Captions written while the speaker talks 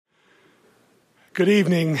Good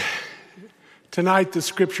evening. Tonight the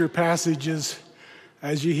scripture passage is,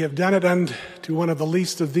 "As ye have done it unto one of the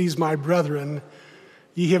least of these my brethren,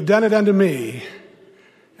 ye have done it unto me.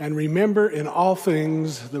 And remember in all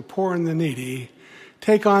things the poor and the needy,"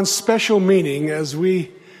 take on special meaning as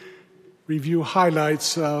we review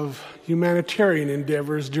highlights of humanitarian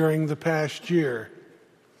endeavors during the past year.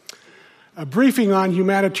 A briefing on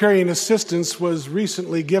humanitarian assistance was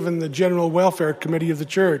recently given the General Welfare Committee of the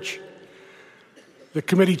Church. The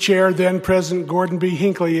committee chair, then President Gordon B.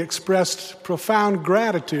 Hinckley, expressed profound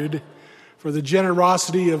gratitude for the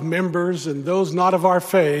generosity of members and those not of our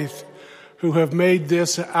faith who have made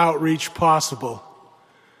this outreach possible.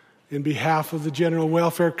 In behalf of the General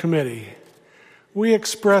Welfare Committee, we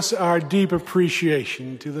express our deep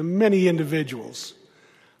appreciation to the many individuals,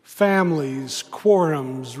 families,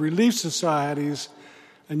 quorums, relief societies,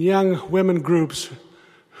 and young women groups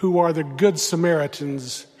who are the Good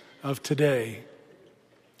Samaritans of today.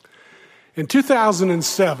 In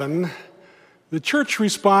 2007, the church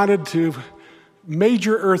responded to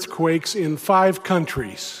major earthquakes in 5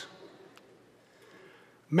 countries,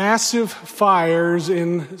 massive fires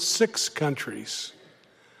in 6 countries,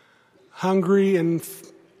 hunger and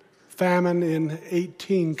famine in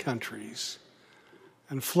 18 countries,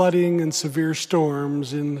 and flooding and severe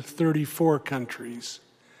storms in 34 countries.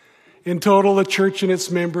 In total, the church and its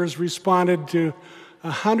members responded to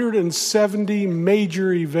 170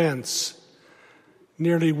 major events,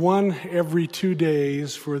 nearly one every 2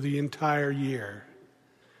 days for the entire year.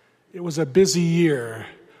 It was a busy year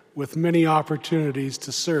with many opportunities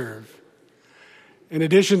to serve. In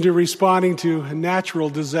addition to responding to natural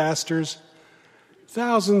disasters,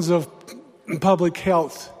 thousands of public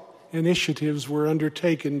health initiatives were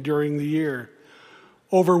undertaken during the year.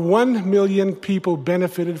 Over 1 million people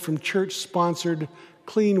benefited from church-sponsored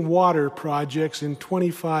clean water projects in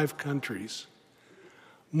 25 countries.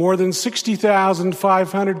 More than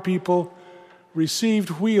 60,500 people received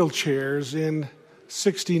wheelchairs in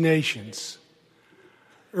 60 nations.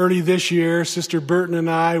 Early this year, Sister Burton and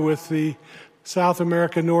I, with the South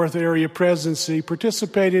America North Area Presidency,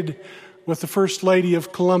 participated with the First Lady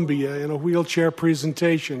of Colombia in a wheelchair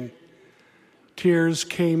presentation. Tears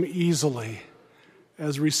came easily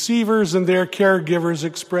as receivers and their caregivers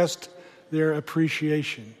expressed their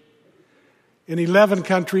appreciation. In 11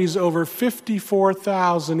 countries, over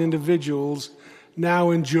 54,000 individuals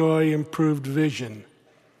now enjoy improved vision.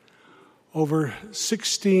 Over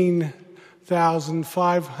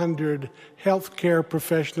 16,500 healthcare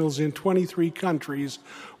professionals in 23 countries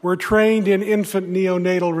were trained in infant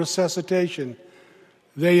neonatal resuscitation.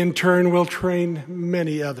 They, in turn, will train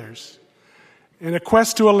many others. In a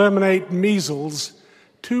quest to eliminate measles,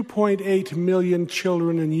 2.8 million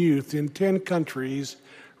children and youth in 10 countries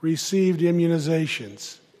received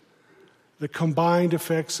immunizations. The combined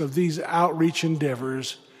effects of these outreach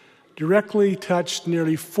endeavors directly touched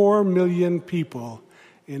nearly 4 million people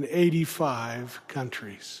in 85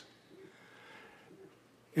 countries.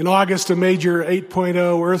 In August, a major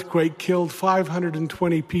 8.0 earthquake killed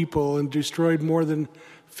 520 people and destroyed more than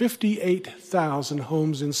 58,000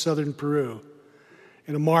 homes in southern Peru.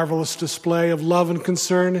 In a marvelous display of love and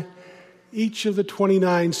concern, each of the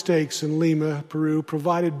 29 states in Lima, Peru,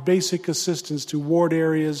 provided basic assistance to ward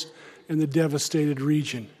areas in the devastated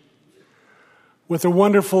region. With the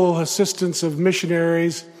wonderful assistance of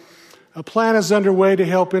missionaries, a plan is underway to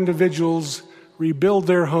help individuals rebuild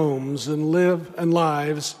their homes and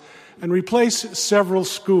lives and replace several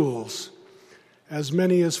schools. As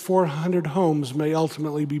many as 400 homes may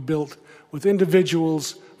ultimately be built, with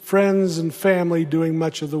individuals, friends, and family doing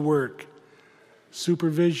much of the work.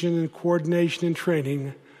 Supervision and coordination and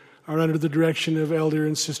training are under the direction of Elder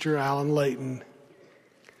and Sister Alan Layton.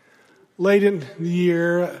 Late in the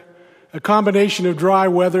year, a combination of dry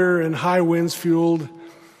weather and high winds fueled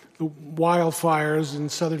the wildfires in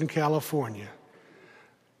Southern California.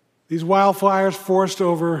 These wildfires forced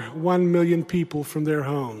over 1 million people from their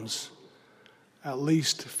homes. At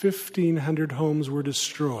least 1,500 homes were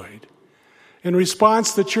destroyed. In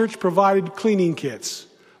response, the church provided cleaning kits,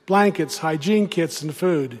 blankets, hygiene kits, and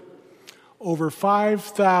food. Over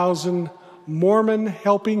 5,000 Mormon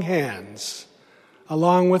helping hands,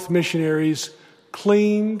 along with missionaries,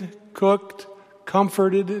 cleaned, cooked,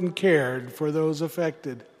 comforted, and cared for those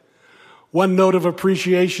affected. One note of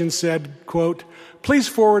appreciation said, quote, "Please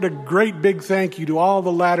forward a great big thank you to all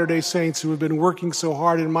the Latter-day Saints who have been working so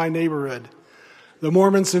hard in my neighborhood. The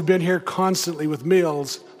Mormons have been here constantly with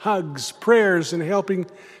meals, hugs, prayers, and helping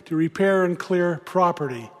to repair and clear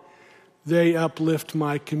property. They uplift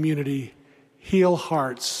my community, heal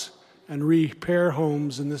hearts, and repair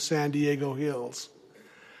homes in the San Diego hills."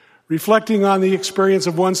 Reflecting on the experience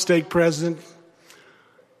of one stake president,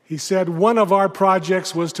 he said, one of our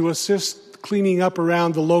projects was to assist cleaning up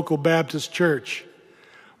around the local Baptist church.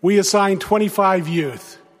 We assigned 25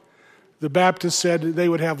 youth. The Baptists said they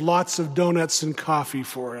would have lots of donuts and coffee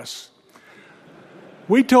for us.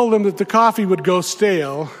 We told them that the coffee would go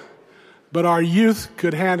stale, but our youth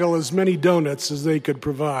could handle as many donuts as they could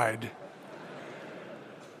provide.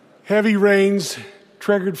 Heavy rains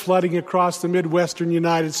triggered flooding across the Midwestern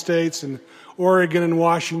United States and Oregon and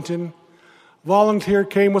Washington. Volunteer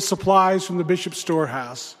came with supplies from the Bishop's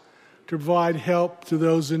Storehouse to provide help to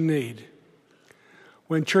those in need.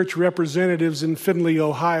 When church representatives in Findlay,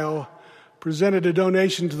 Ohio, presented a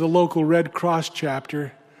donation to the local Red Cross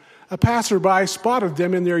chapter, a passerby spotted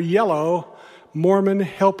them in their yellow Mormon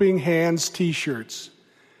Helping Hands t-shirts.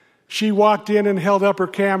 She walked in and held up her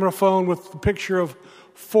camera phone with the picture of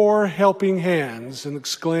 4 helping hands and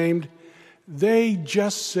exclaimed, "They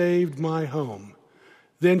just saved my home."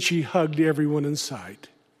 Then she hugged everyone in sight.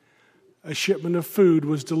 A shipment of food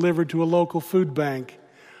was delivered to a local food bank.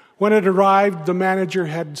 When it arrived, the manager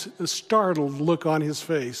had a startled look on his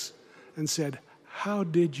face and said, "How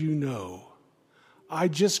did you know? I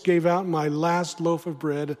just gave out my last loaf of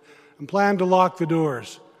bread and planned to lock the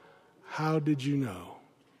doors. How did you know?"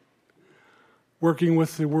 Working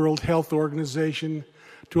with the World Health Organization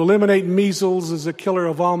to eliminate measles as a killer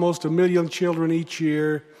of almost 1 million children each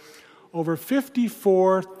year, over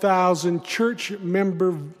 54,000 church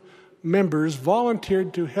members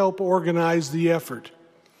volunteered to help organize the effort.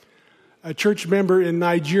 A church member in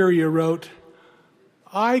Nigeria wrote,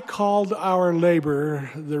 "I called our labor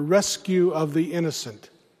the rescue of the innocent.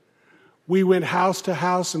 We went house to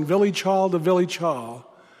house and village hall to village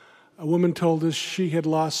hall. A woman told us she had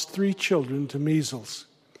lost 3 children to measles.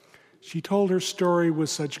 She told her story with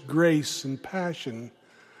such grace and passion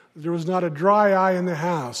that there was not a dry eye in the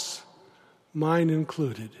house, mine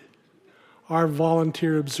included." Our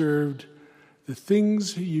volunteer observed, "The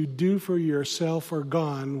things you do for yourself are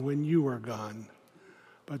gone when you are gone,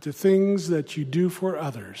 but the things that you do for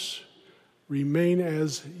others remain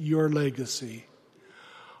as your legacy."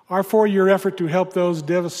 Our 4-year effort to help those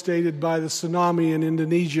devastated by the tsunami in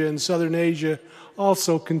Indonesia and Southern Asia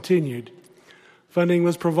also continued. Funding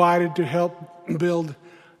was provided to help build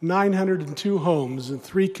 902 homes in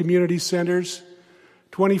 3 community centers,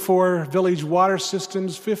 24 village water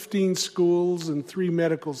systems, 15 schools, and 3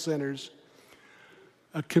 medical centers.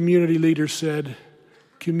 A community leader said,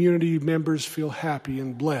 "Community members feel happy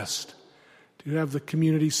and blessed to have the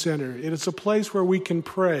community center. It is a place where we can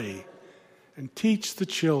pray and teach the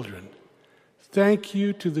children. Thank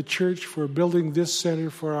you to the church for building this center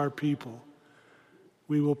for our people.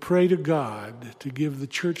 We will pray to God to give the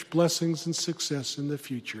church blessings and success in the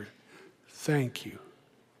future. Thank you."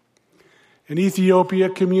 In Ethiopia,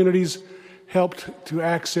 communities helped to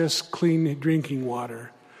access clean drinking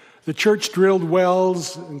water. The church drilled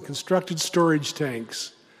wells and constructed storage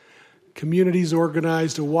tanks. Communities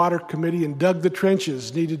organized a water committee and dug the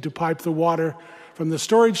trenches needed to pipe the water from the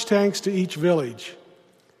storage tanks to each village.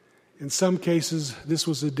 In some cases, this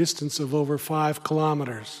was a distance of over 5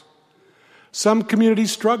 kilometers. Some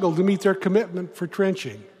communities struggled to meet their commitment for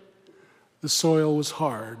trenching. The soil was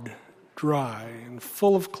hard, dry, and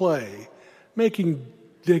full of clay, making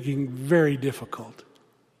digging very difficult.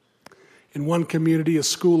 In one community, a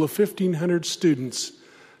school of 1,500 students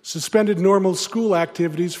suspended normal school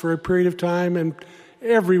activities for a period of time, and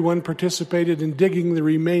everyone participated in digging the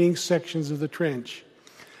remaining sections of the trench.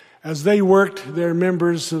 As they worked, other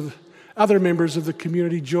members of the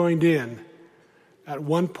community joined in. At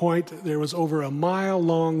one point, there was over a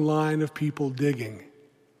mile-long line of people digging.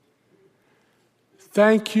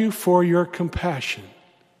 Thank you for your compassion,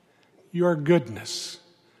 your goodness,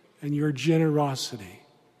 and your generosity.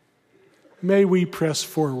 May we press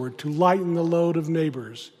forward to lighten the load of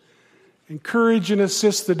neighbors, encourage and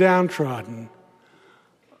assist the downtrodden,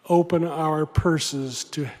 open our purses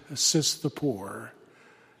to assist the poor,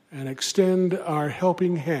 and extend our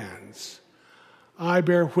helping hands. I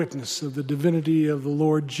bear witness of the divinity of the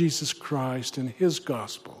Lord Jesus Christ and his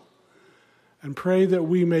gospel, and pray that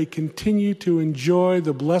we may continue to enjoy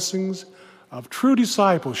the blessings of true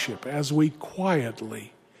discipleship as we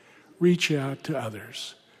quietly reach out to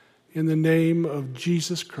others. In the name of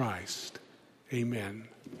Jesus Christ, amen.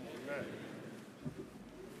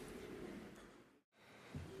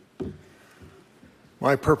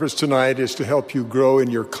 My purpose tonight is to help you grow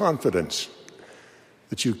in your confidence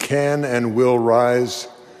that you can and will rise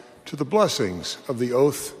to the blessings of the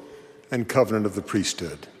oath and covenant of the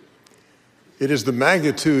priesthood. It is the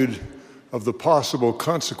magnitude of the possible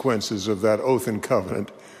consequences of that oath and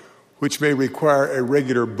covenant which may require a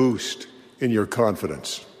regular boost in your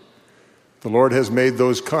confidence. The Lord has made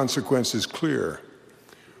those consequences clear.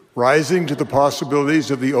 Rising to the possibilities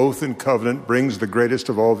of the oath and covenant brings the greatest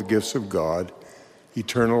of all the gifts of God,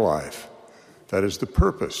 eternal life. That is the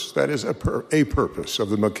purpose. That is a purpose of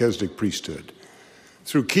the Melchizedek priesthood.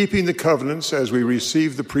 Through keeping the covenants as we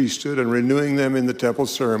receive the priesthood and renewing them in the temple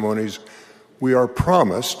ceremonies, we are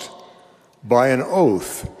promised by an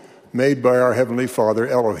oath made by our Heavenly Father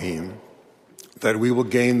Elohim that we will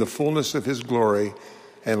gain the fullness of his glory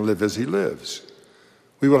and live as he lives.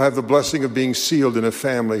 We will have the blessing of being sealed in a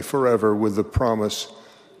family forever with the promise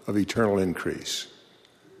of eternal increase.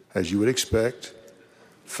 As you would expect,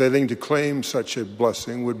 failing to claim such a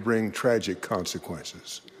blessing would bring tragic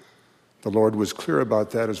consequences. The Lord was clear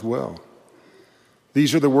about that as well.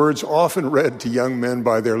 These are the words often read to young men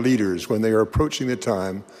by their leaders when they are approaching the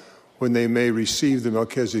time when they may receive the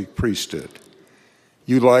Melchizedek priesthood.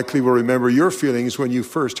 You likely will remember your feelings when you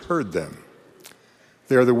first heard them.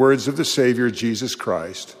 They are the words of the Savior, Jesus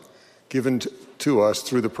Christ, given to us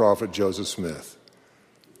through the prophet Joseph Smith.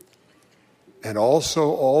 And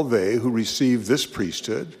also all they who receive this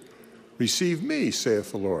priesthood receive me,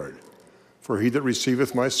 saith the Lord. For he that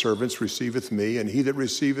receiveth my servants receiveth me, and he that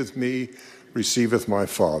receiveth me receiveth my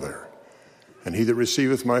Father. And he that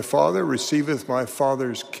receiveth my Father receiveth my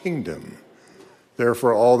Father's kingdom.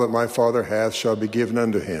 Therefore all that my Father hath shall be given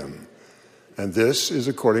unto him. And this is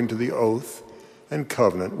according to the oath and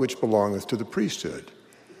covenant which belongeth to the priesthood.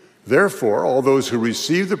 Therefore all those who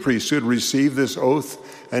receive the priesthood receive this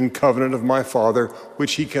oath and covenant of my Father,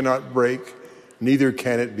 which he cannot break, neither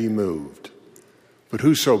can it be moved. But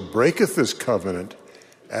whoso breaketh this covenant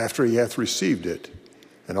after he hath received it,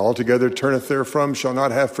 and altogether turneth therefrom, shall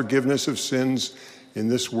not have forgiveness of sins in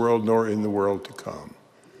this world nor in the world to come.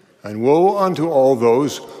 And woe unto all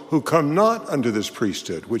those who come not unto this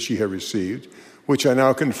priesthood which ye have received, which I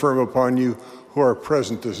now confirm upon you who are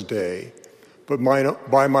present this day, but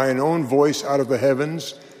by mine own voice out of the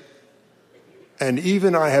heavens, and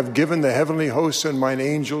even I have given the heavenly hosts and mine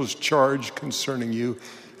angels charge concerning you.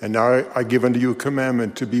 And now I give unto you a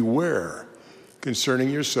commandment to beware concerning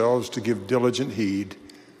yourselves, to give diligent heed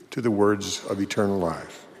to the words of eternal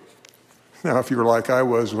life. Now, if you were like I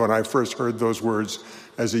was when I first heard those words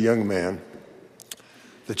as a young man,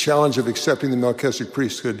 the challenge of accepting the Melchizedek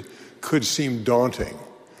priesthood could seem daunting.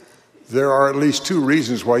 There are at least two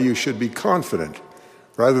reasons why you should be confident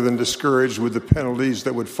rather than discouraged with the penalties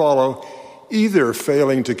that would follow, either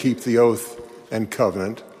failing to keep the oath and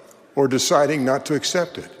covenant or deciding not to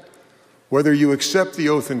accept it. Whether you accept the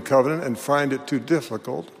oath and covenant and find it too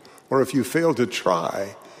difficult, or if you fail to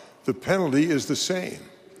try, the penalty is the same.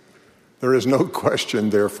 There is no question,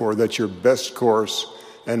 therefore, that your best course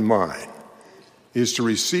and mine is to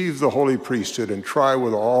receive the holy priesthood and try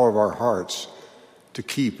with all of our hearts to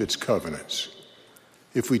keep its covenants.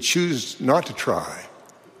 If we choose not to try,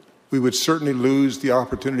 we would certainly lose the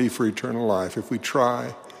opportunity for eternal life. If we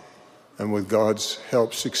try and with God's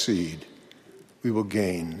help succeed, we will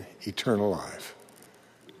gain eternal life.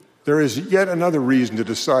 There is yet another reason to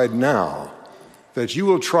decide now that you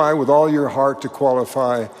will try with all your heart to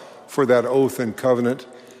qualify for that oath and covenant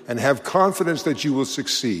and have confidence that you will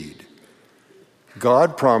succeed.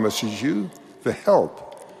 God promises you the help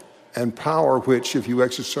and power which, if you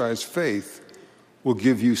exercise faith, will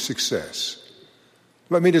give you success.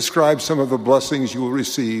 Let me describe some of the blessings you will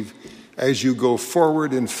receive as you go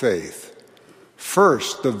forward in faith.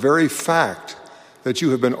 First, the very fact that you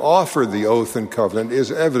have been offered the oath and covenant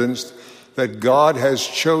is evidence that God has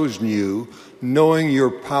chosen you, knowing your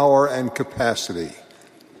power and capacity.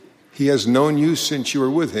 He has known you since you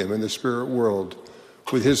were with him in the spirit world.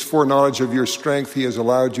 With his foreknowledge of your strength, he has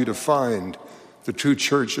allowed you to find the true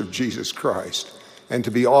church of Jesus Christ and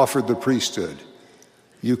to be offered the priesthood.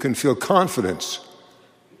 You can feel confidence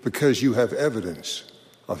because you have evidence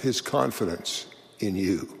of his confidence in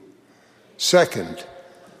you. Second,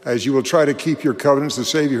 as you will try to keep your covenants, the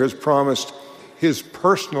Savior has promised his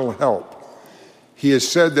personal help. He has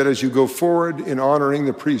said that as you go forward in honoring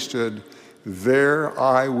the priesthood, there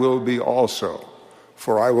I will be also,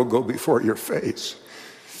 for I will go before your face.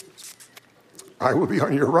 I will be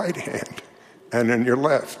on your right hand and in your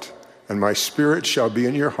left, and my spirit shall be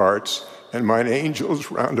in your hearts, and mine angels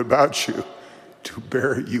round about you to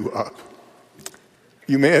bear you up.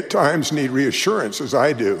 You may at times need reassurance, as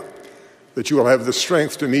I do, that you will have the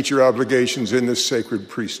strength to meet your obligations in this sacred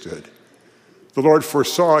priesthood. The Lord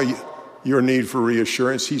foresaw your need for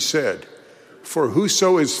reassurance. He said, "For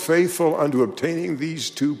whoso is faithful unto obtaining these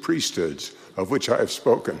two priesthoods, of which I have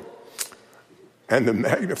spoken, and the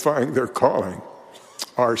magnifying their calling,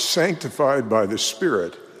 are sanctified by the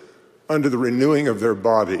Spirit unto the renewing of their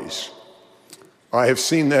bodies. I have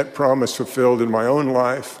seen that promise fulfilled in my own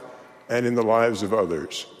life and in the lives of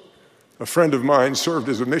others. A friend of mine served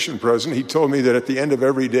as a mission president. He told me that at the end of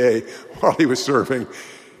every day while he was serving,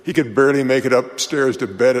 he could barely make it upstairs to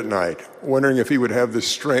bed at night, wondering if he would have the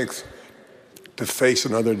strength to face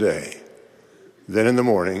another day. Then in the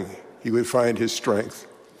morning, he would find his strength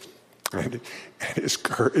and his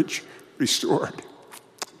courage restored.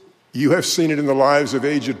 You have seen it in the lives of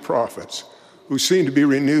aged prophets who seemed to be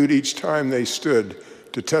renewed each time they stood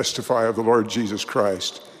to testify of the Lord Jesus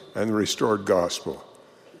Christ and the restored gospel.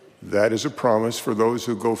 That is a promise for those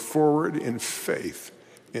who go forward in faith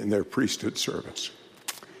in their priesthood service.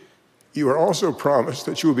 You are also promised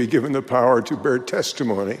that you will be given the power to bear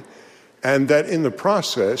testimony, and that in the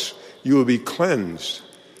process you will be cleansed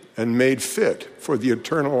and made fit for the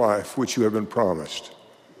eternal life which you have been promised.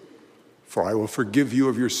 For I will forgive you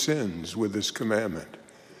of your sins with this commandment,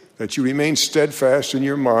 that you remain steadfast in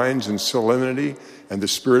your minds in solemnity and the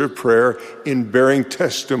spirit of prayer, in bearing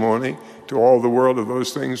testimony to all the world of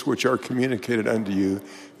those things which are communicated unto you.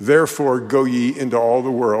 Therefore go ye into all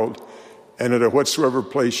the world, and into whatsoever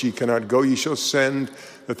place ye cannot go, ye shall send,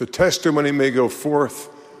 that the testimony may go forth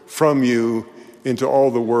from you into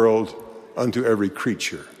all the world unto every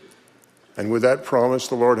creature. And with that promise,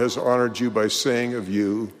 the Lord has honored you by saying of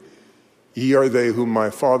you, ye are they whom my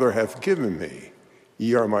Father hath given me.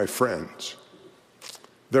 Ye are my friends.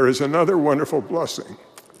 There is another wonderful blessing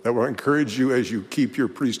that will encourage you as you keep your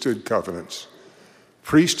priesthood covenants.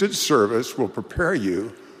 Priesthood service will prepare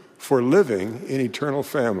you for living in eternal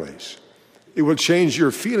families. It will change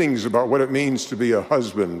your feelings about what it means to be a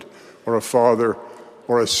husband or a father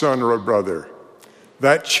or a son or a brother.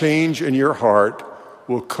 That change in your heart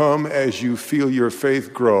will come as you feel your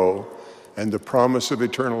faith grow and the promise of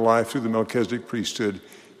eternal life through the Melchizedek priesthood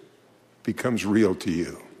becomes real to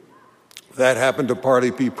you. That happened to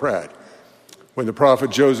Parley P. Pratt when the prophet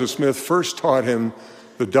Joseph Smith first taught him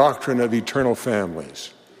the doctrine of eternal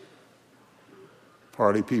families.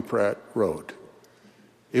 Parley P. Pratt wrote,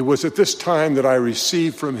 "It was at this time that I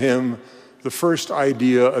received from him the first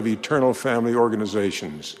idea of eternal family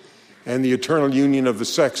organizations and the eternal union of the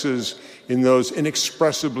sexes in those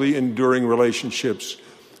inexpressibly enduring relationships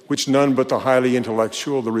which none but the highly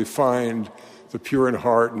intellectual, the refined, the pure in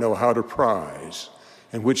heart know how to prize,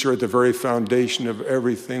 and which are at the very foundation of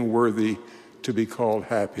everything worthy to be called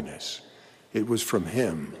happiness. It was from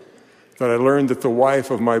him that I learned that the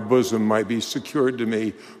wife of my bosom might be secured to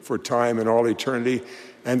me for time and all eternity,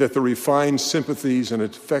 and that the refined sympathies and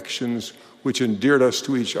affections which endeared us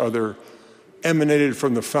to each other emanated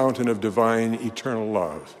from the fountain of divine eternal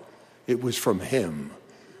love. It was from him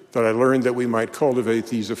that I learned that we might cultivate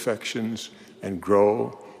these affections and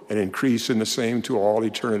grow and increase in the same to all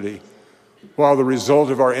eternity, while the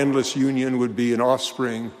result of our endless union would be an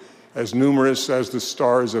offspring as numerous as the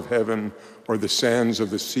stars of heaven or the sands of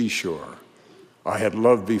the seashore. I had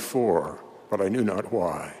loved before, but I knew not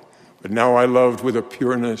why. But now I loved with a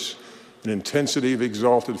pureness, an intensity of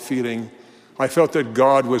exalted feeling. I felt that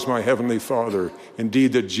God was my heavenly Father,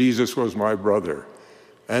 indeed that Jesus was my brother,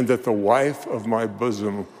 and that the wife of my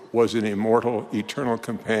bosom was an immortal, eternal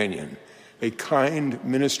companion, a kind,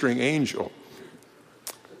 ministering angel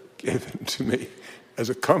given to me as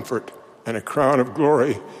a comfort and a crown of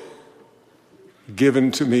glory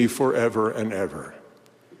given to me forever and ever.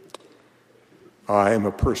 I am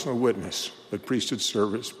a personal witness that priesthood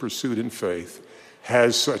service pursued in faith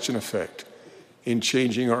has such an effect in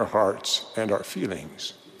changing our hearts and our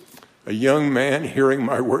feelings. A young man hearing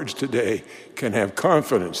my words today can have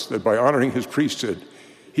confidence that by honoring his priesthood,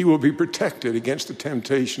 he will be protected against the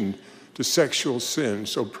temptation to sexual sin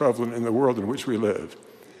so prevalent in the world in which we live.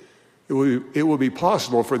 It will be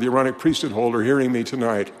possible for the Aaronic priesthood holder hearing me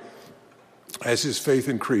tonight, as his faith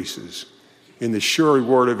increases, in the sure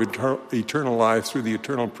reward of eternal life through the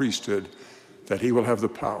eternal priesthood, that he will have the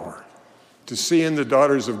power to see in the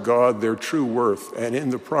daughters of God their true worth, and in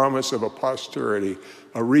the promise of a posterity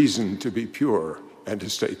a reason to be pure and to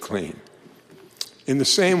stay clean. In the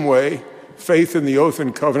same way, faith in the oath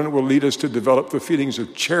and covenant will lead us to develop the feelings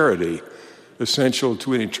of charity essential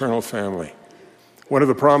to an eternal family. One of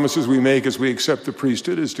the promises we make as we accept the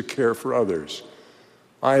priesthood is to care for others.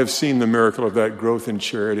 I have seen the miracle of that growth in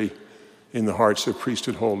charity in the hearts of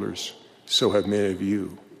priesthood holders. So have many of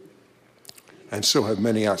you. And so have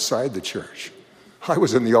many outside the church. I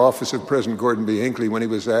was in the office of President Gordon B. Hinckley when he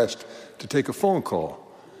was asked to take a phone call.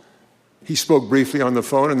 He spoke briefly on the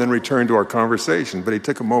phone and then returned to our conversation, but he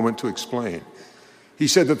took a moment to explain. He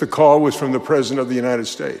said that the call was from the President of the United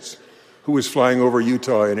States, who was flying over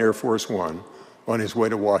Utah in Air Force One on his way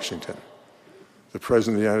to Washington. The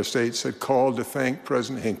President of the United States had called to thank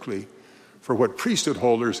President Hinckley for what priesthood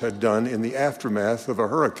holders had done in the aftermath of a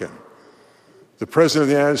hurricane. The President of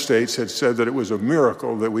the United States had said that it was a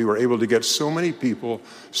miracle that we were able to get so many people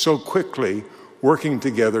so quickly working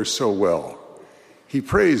together so well. He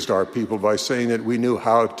praised our people by saying that we knew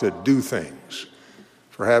how to do things.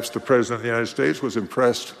 Perhaps the President of the United States was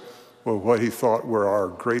impressed with what he thought were our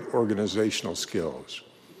great organizational skills.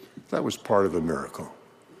 That was part of the miracle.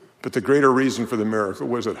 But the greater reason for the miracle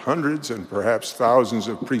was that hundreds and perhaps thousands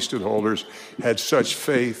of priesthood holders had such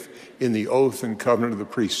faith in the oath and covenant of the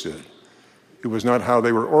priesthood. It was not how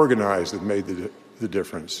they were organized that made the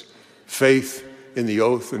difference. Faith in the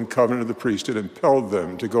oath and covenant of the priesthood impelled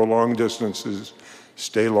them to go long distances,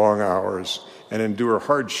 stay long hours, and endure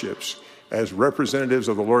hardships as representatives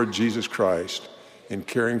of the Lord Jesus Christ in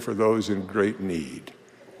caring for those in great need.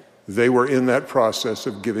 They were in that process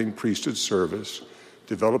of giving priesthood service,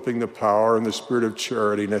 developing the power and the spirit of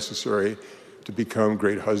charity necessary to become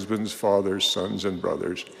great husbands, fathers, sons, and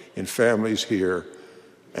brothers in families here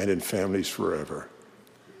and in families forever.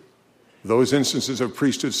 Those instances of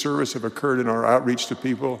priesthood service have occurred in our outreach to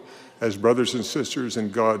people as brothers and sisters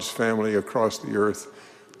in God's family across the earth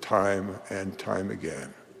time and time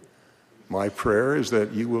again. My prayer is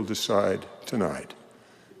that you will decide tonight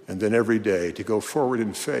and then every day to go forward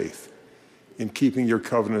in faith in keeping your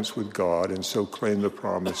covenants with God and so claim the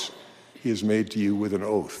promise he has made to you with an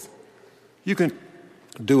oath. You can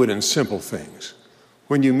do it in simple things.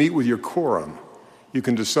 When you meet with your quorum, you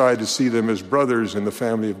can decide to see them as brothers in the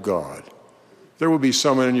family of God. There will be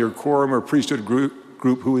someone in your quorum or priesthood group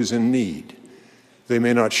who is in need. They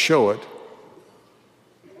may not show it.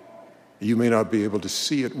 You may not be able to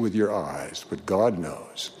see it with your eyes, but God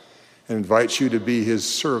knows and invites you to be his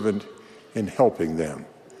servant in helping them.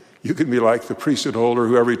 You can be like the priesthood holder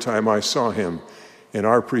who every time I saw him in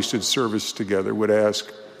our priesthood service together would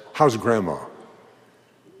ask, "How's Grandma?"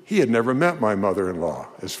 He had never met my mother-in-law,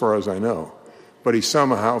 as far as I know, but he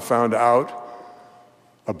somehow found out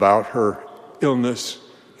about her illness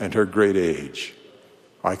and her great age.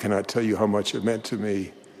 I cannot tell you how much it meant to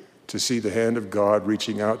me to see the hand of God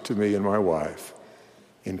reaching out to me and my wife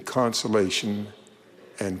in consolation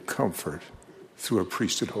and comfort through a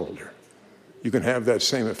priesthood holder. You can have that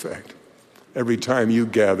same effect every time you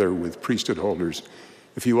gather with priesthood holders.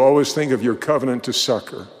 If you always think of your covenant to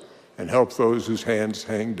succor and help those whose hands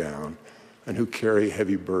hang down and who carry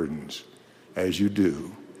heavy burdens, as you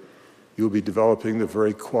do, you'll be developing the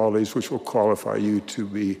very qualities which will qualify you to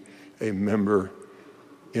be a member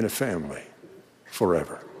in a family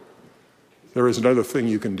forever. There is another thing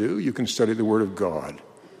you can do. You can study the Word of God,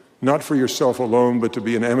 not for yourself alone, but to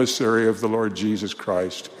be an emissary of the Lord Jesus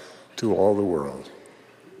Christ to all the world.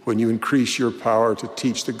 When you increase your power to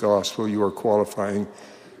teach the gospel, you are qualifying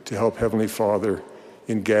to help Heavenly Father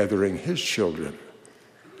in gathering his children.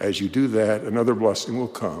 As you do that, another blessing will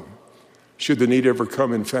come. Should the need ever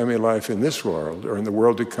come in family life in this world or in the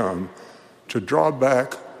world to come, to draw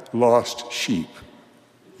back lost sheep,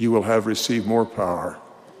 you will have received more power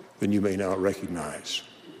than you may now recognize.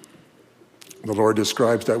 The Lord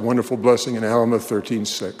describes that wonderful blessing in Alma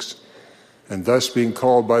 13:6. And thus being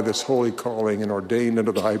called by this holy calling and ordained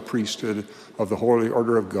unto the high priesthood of the holy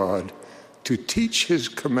order of God, to teach his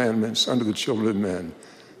commandments unto the children of men,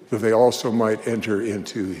 that they also might enter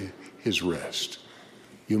into his rest.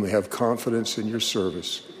 You may have confidence in your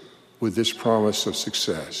service with this promise of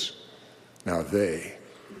success. Now they,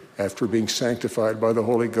 after being sanctified by the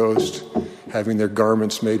Holy Ghost, having their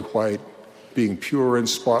garments made white, being pure and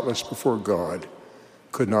spotless before God,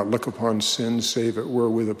 could not look upon sin save it were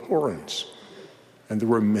with abhorrence. And there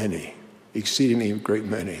were many, exceedingly great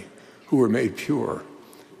many, who were made pure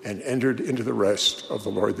and entered into the rest of the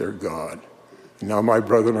Lord their God. And now, my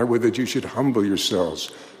brethren, I would that you should humble yourselves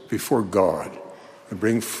before God and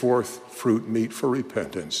bring forth fruit meet for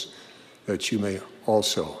repentance, that you may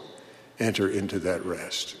also enter into that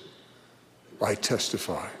rest. I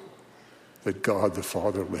testify that God the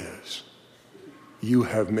Father lives. You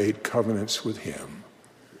have made covenants with him.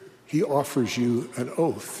 He offers you an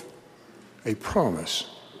oath, a promise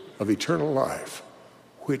of eternal life,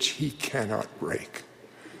 which he cannot break.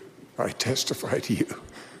 I testify to you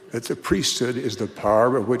that the priesthood is the power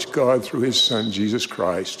by which God, through his Son, Jesus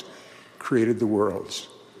Christ, created the worlds.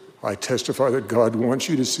 I testify that God wants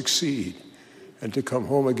you to succeed and to come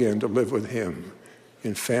home again to live with him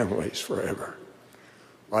in families forever.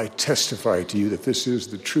 I testify to you that this is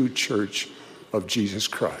the true church of Jesus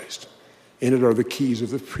Christ. In it are the keys of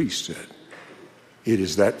the priesthood. It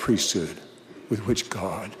is that priesthood with which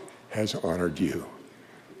God has honored you.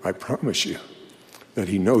 I promise you that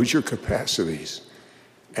he knows your capacities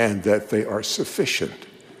and that they are sufficient,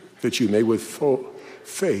 that you may with full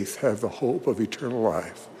faith have the hope of eternal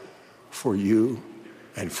life for you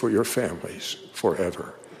and for your families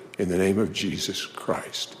forever. In the name of Jesus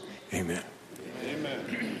Christ, amen.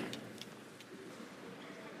 Amen.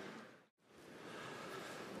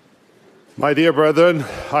 My dear brethren,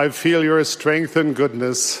 I feel your strength and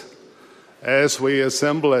goodness as we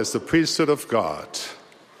assemble as the priesthood of God.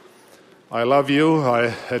 I love you,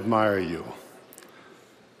 I admire you.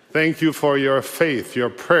 Thank you for your faith, your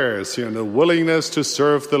prayers, and the willingness to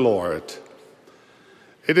serve the Lord.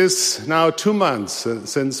 It is now 2 months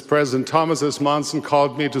since President Thomas S. Monson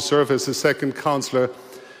called me to serve as the second counselor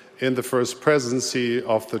in the first presidency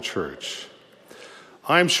of the church.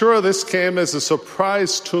 I'm sure this came as a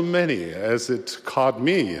surprise to many, as it caught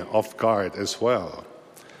me off guard as well.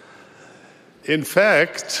 In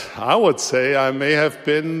fact, I would say I may have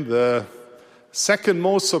been the second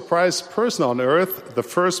most surprised person on earth, the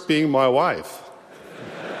first being my wife.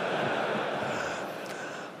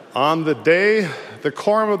 On the day the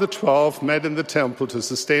Quorum of the 12 met in the temple to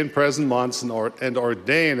sustain President Monson and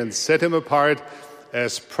ordain and set him apart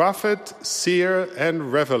as prophet, seer,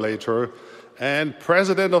 and revelator, and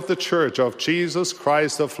president of the Church of Jesus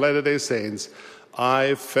Christ of Latter-day Saints,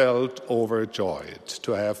 I felt overjoyed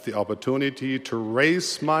to have the opportunity to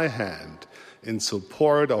raise my hand in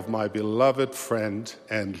support of my beloved friend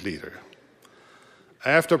and leader.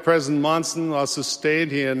 After President Monson was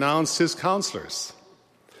sustained, he announced his counselors.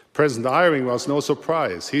 President Eyring was no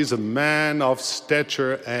surprise. He's a man of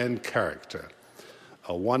stature and character.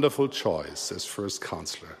 A wonderful choice as first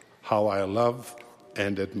counselor. How I love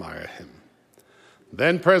and admire him.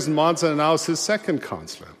 Then President Monson announced his second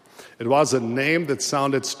counselor. It was a name that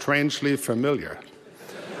sounded strangely familiar.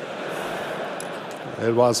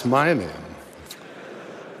 It was my name.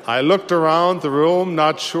 I looked around the room,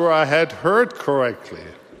 not sure I had heard correctly.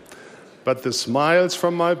 But the smiles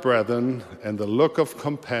from my brethren and the look of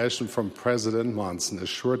compassion from President Monson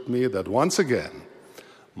assured me that once again,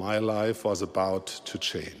 my life was about to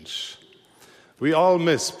change. We all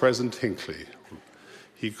miss President Hinckley.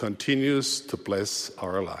 He continues to bless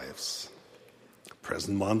our lives.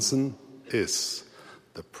 President Monson is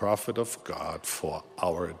the prophet of God for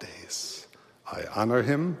our days. I honor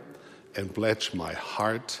him and pledge my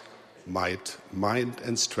heart, might, mind,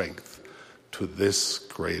 and strength to this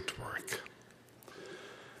great work.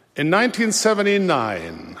 In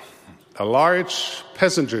 1979, a large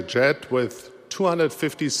passenger jet with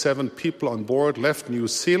 257 people on board left New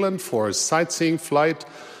Zealand for a sightseeing flight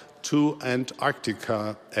to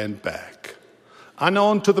Antarctica and back.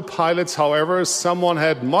 Unknown to the pilots, however, someone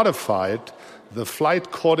had modified the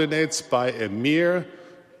flight coordinates by a mere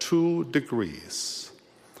 2 degrees.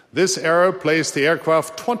 This error placed the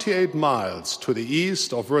aircraft 28 miles to the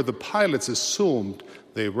east of where the pilots assumed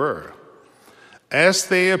they were. As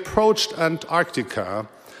they approached Antarctica,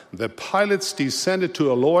 the pilots descended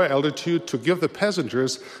to a lower altitude to give the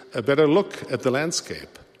passengers a better look at the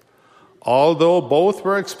landscape. Although both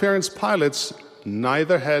were experienced pilots,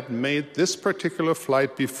 neither had made this particular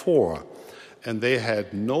flight before, and they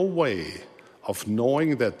had no way of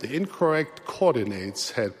knowing that the incorrect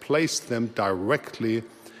coordinates had placed them directly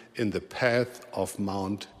in the path of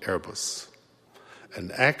Mount Erebus,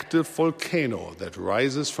 an active volcano that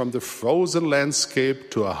rises from the frozen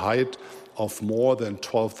landscape to a height of more than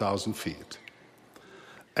 12,000 feet.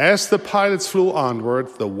 As the pilots flew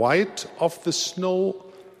onward, the white of the snow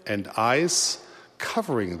and ice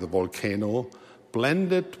covering the volcano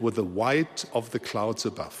blended with the white of the clouds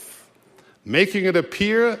above, making it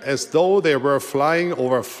appear as though they were flying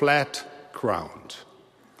over flat ground.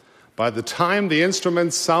 By the time the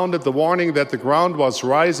instruments sounded the warning that the ground was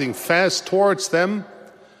rising fast towards them,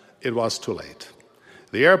 it was too late.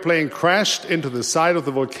 The airplane crashed into the side of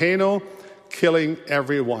the volcano, killing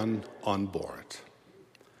everyone on board.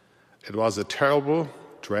 It was a terrible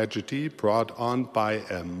tragedy brought on by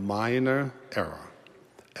a minor error,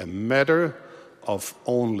 a matter of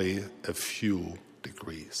only a few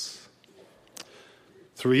degrees.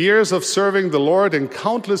 Through years of serving the Lord in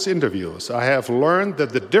countless interviews, I have learned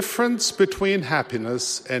that the difference between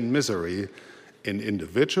happiness and misery in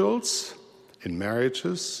individuals, in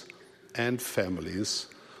marriages, and families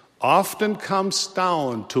often comes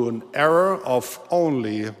down to an error of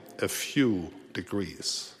only a few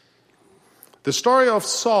degrees. The story of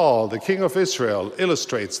Saul, the king of Israel,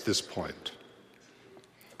 illustrates this point.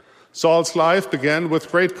 Saul's life began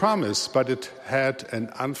with great promise, but it had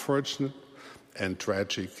an unfortunate and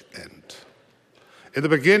tragic end. In the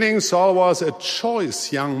beginning, Saul was a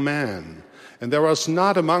choice young man, and there was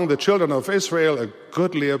not among the children of Israel a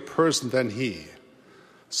goodlier person than he.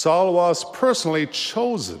 Saul was personally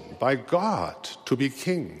chosen by God to be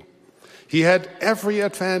king. He had every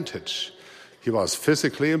advantage. He was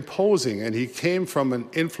physically imposing, and he came from an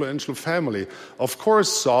influential family. Of course,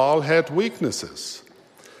 Saul had weaknesses,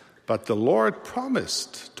 but the Lord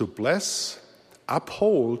promised to bless,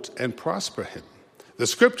 uphold, and prosper him. The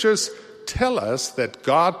scriptures tell us that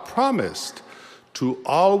God promised to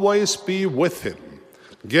always be with him,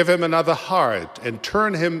 give him another heart, and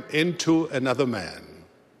turn him into another man.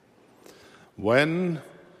 When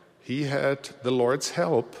he had the Lord's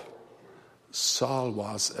help, Saul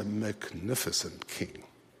was a magnificent king.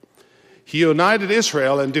 He united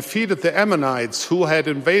Israel and defeated the Ammonites who had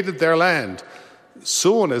invaded their land.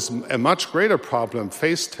 Soon, as a much greater problem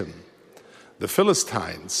faced him, the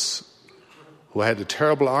Philistines, who had a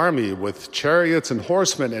terrible army with chariots and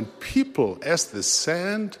horsemen and people as the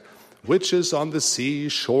sand which is on the sea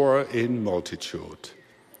shore in multitude.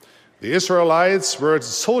 The Israelites were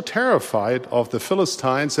so terrified of the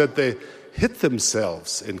Philistines that they hid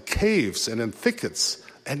themselves in caves and in thickets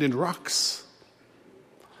and in rocks.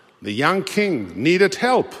 The young king needed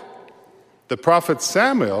help. The prophet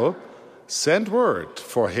Samuel sent word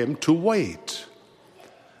for him to wait,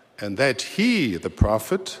 and that he, the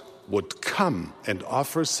prophet, would come and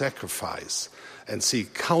offer sacrifice and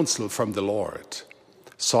seek counsel from the Lord.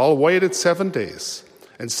 Saul waited 7 days,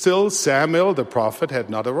 and still Samuel, the prophet, had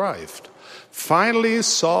not arrived. Finally,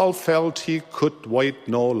 Saul felt he could wait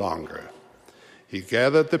no longer. He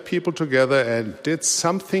gathered the people together and did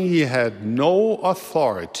something he had no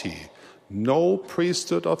authority, no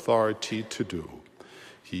priesthood authority to do.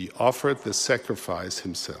 He offered the sacrifice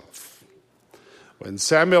himself. When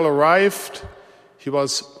Samuel arrived, he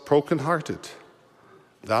was brokenhearted.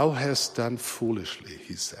 "Thou hast done foolishly,"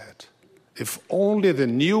 he said. If only the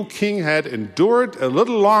new king had endured a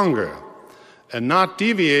little longer and not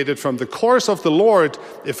deviated from the course of the Lord,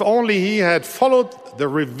 if only he had followed the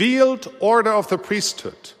revealed order of the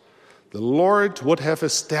priesthood, the Lord would have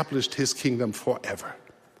established his kingdom forever.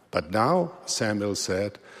 But now, Samuel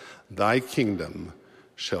said, "Thy kingdom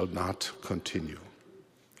shall not continue."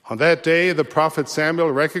 On that day, the prophet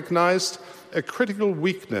Samuel recognized a critical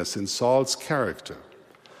weakness in Saul's character.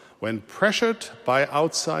 When pressured by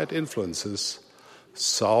outside influences,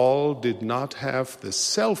 Saul did not have the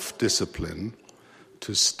self-discipline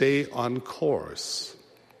to stay on course.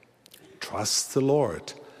 Trust the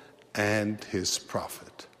Lord and his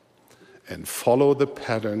prophet, and follow the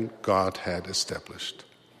pattern God had established.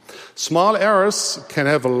 Small errors can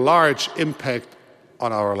have a large impact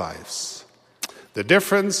on our lives. The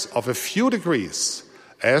difference of a few degrees,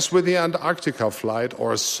 as with the Antarctica flight,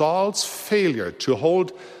 or Saul's failure to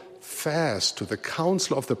hold fast to the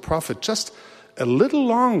counsel of the prophet just a little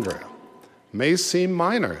longer, may seem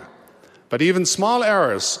minor. But even small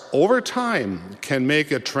errors over time can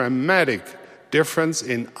make a dramatic difference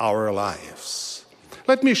in our lives.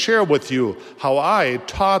 Let me share with you how I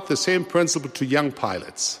taught the same principle to young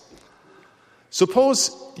pilots.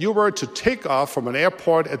 Suppose you were to take off from an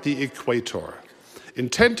airport at the equator,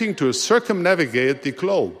 intending to circumnavigate the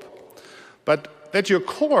globe, but that your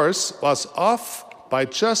course was off by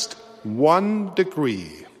just 1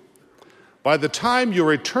 degree. By the time you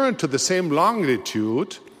return to the same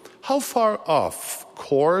longitude, how far off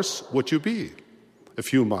course would you be? A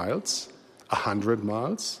few miles? 100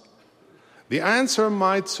 miles? The answer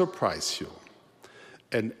might surprise you.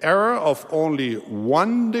 An error of only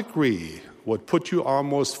 1 degree would put you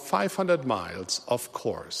almost 500 miles off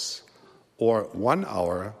course, or 1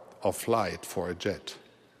 hour of flight for a jet.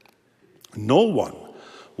 No one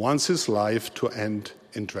wants his life to end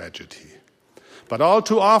in tragedy. But all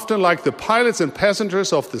too often, like the pilots and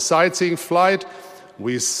passengers of the sightseeing flight,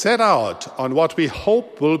 we set out on what we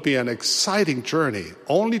hope will be an exciting journey,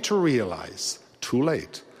 only to realize, too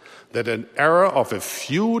late, that an error of a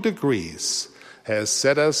few degrees has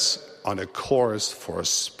set us on a course for a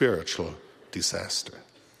spiritual disaster.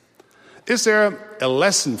 Is there a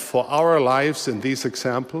lesson for our lives in these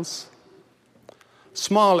examples?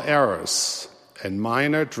 Small errors and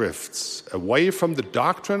minor drifts away from the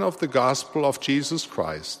doctrine of the gospel of Jesus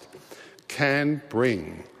Christ can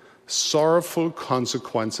bring sorrowful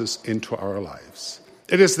consequences into our lives.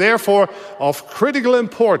 It is therefore of critical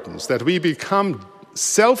importance that we become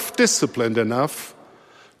self-disciplined enough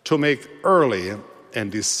to make early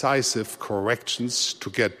and decisive corrections to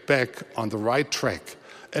get back on the right track,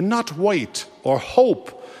 and not wait or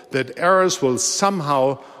hope that errors will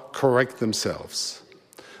somehow correct themselves.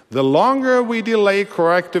 The longer we delay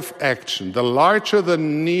corrective action, the larger the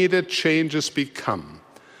needed changes become,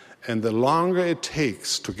 and the longer it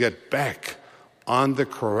takes to get back on the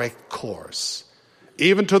correct course.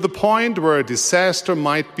 even to the point where a disaster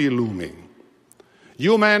might be looming.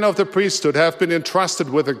 You men of the priesthood have been entrusted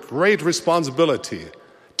with a great responsibility.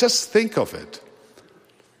 Just think of it.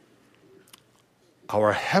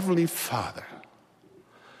 Our Heavenly Father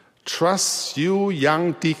trusts you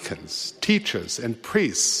young deacons, teachers, and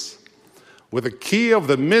priests with the key of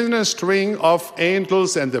the ministering of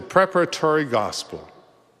angels and the preparatory gospel.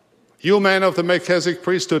 You men of the Melchizedek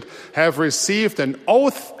priesthood have received an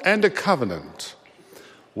oath and a covenant,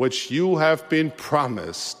 which you have been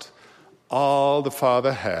promised all the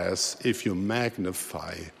Father has if you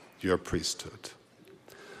magnify your priesthood.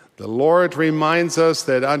 The Lord reminds us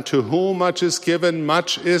that unto whom much is given,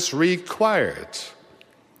 much is required.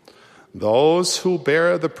 Those who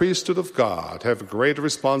bear the priesthood of God have a great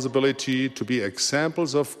responsibility to be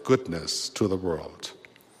examples of goodness to the world.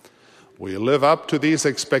 We live up to these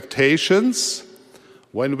expectations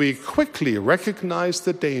when we quickly recognize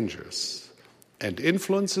the dangers and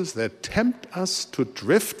influences that tempt us to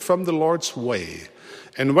drift from the Lord's way,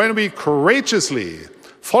 and when we courageously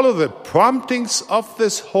follow the promptings of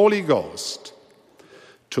this Holy Ghost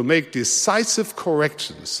to make decisive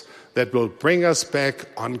corrections that will bring us back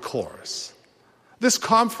on course. This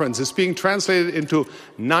conference is being translated into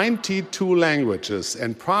 92 languages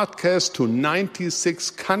and broadcast to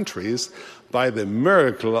 96 countries by the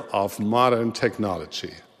miracle of modern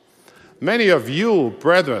technology. Many of you,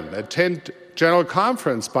 brethren, attend General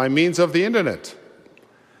Conference by means of the internet.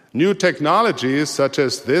 New technologies such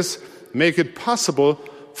as this make it possible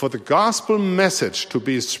for the gospel message to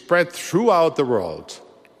be spread throughout the world.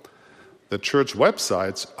 The church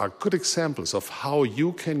websites are good examples of how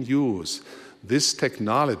you can use this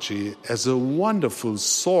technology as a wonderful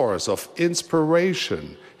source of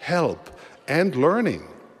inspiration, help, and learning.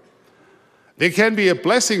 They can be a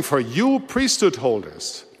blessing for you priesthood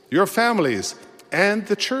holders, your families, and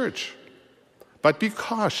the church. But be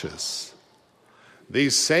cautious.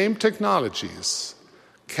 These same technologies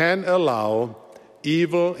can allow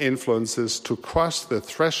evil influences to cross the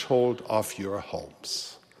threshold of your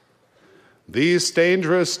homes. These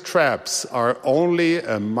dangerous traps are only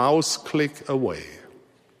a mouse click away.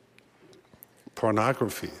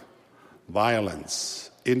 Pornography, violence,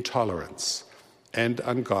 intolerance, and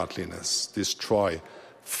ungodliness destroy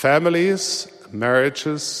families,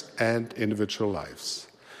 marriages, and individual lives.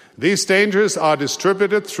 These dangers are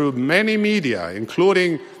distributed through many media,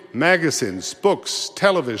 including magazines, books,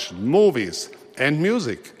 television, movies, and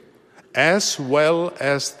music, as well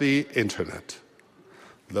as the internet.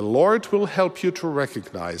 The Lord will help you to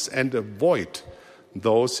recognize and avoid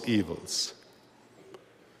those evils.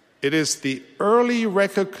 It is the early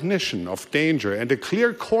recognition of danger and a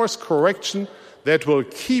clear course correction that will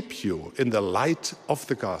keep you in the light of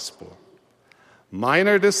the gospel.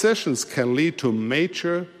 Minor decisions can lead to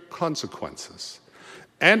major consequences.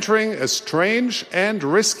 Entering a strange and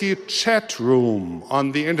risky chat room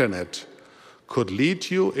on the internet could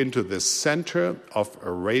lead you into the center of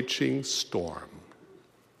a raging storm.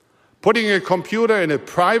 Putting a computer in a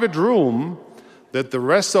private room that the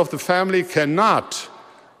rest of the family cannot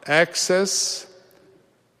access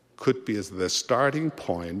could be the starting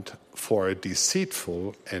point for a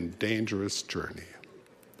deceitful and dangerous journey.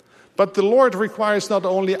 But the Lord requires not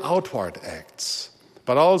only outward acts,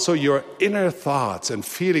 but also your inner thoughts and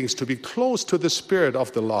feelings to be close to the spirit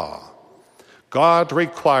of the law. God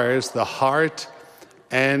requires the heart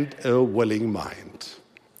and a willing mind.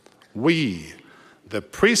 We, the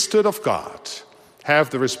priesthood of God, have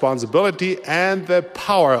the responsibility and the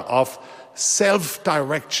power of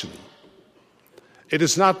self-direction. It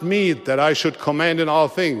is not meet that I should command in all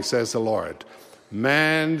things, says the Lord.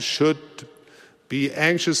 Man should be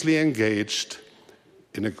anxiously engaged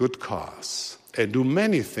in a good cause and do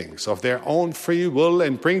many things of their own free will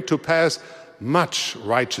and bring to pass much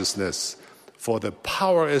righteousness, for the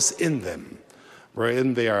power is in them,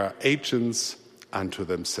 wherein they are agents unto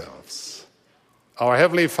themselves. Our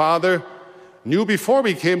Heavenly Father knew before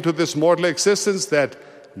we came to this mortal existence that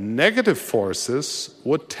negative forces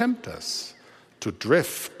would tempt us to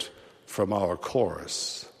drift from our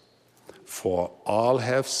course. For all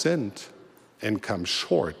have sinned and come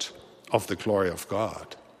short of the glory of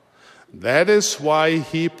God. That is why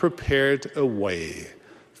He prepared a way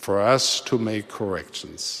for us to make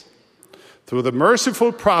corrections. Through the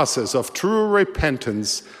merciful process of true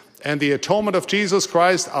repentance and the atonement of Jesus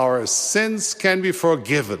Christ, our sins can be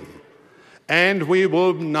forgiven, and we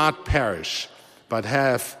will not perish, but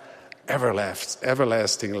have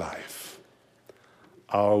everlasting life.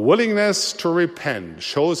 Our willingness to repent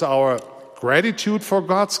shows our gratitude for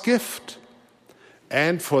God's gift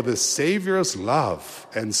and for the Savior's love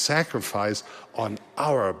and sacrifice on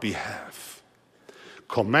our behalf.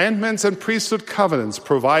 Commandments and priesthood covenants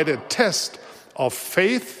provide a test of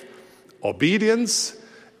faith, obedience,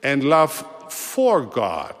 and love for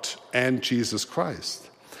God and Jesus Christ.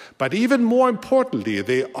 But even more importantly,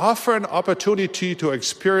 they offer an opportunity to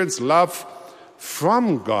experience love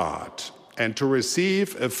from God and to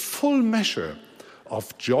receive a full measure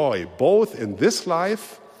of joy, both in this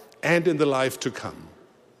life and in the life to come.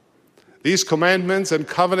 These commandments and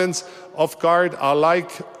covenants of God are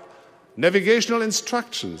like navigational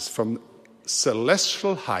instructions from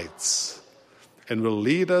celestial heights and will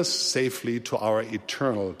lead us safely to our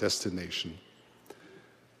eternal destination.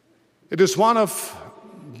 It is one of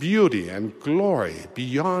beauty and glory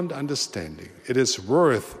beyond understanding. It is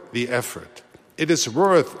worth the effort. It is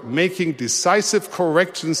worth making decisive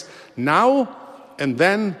corrections now and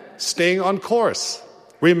then staying on course.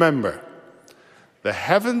 Remember, the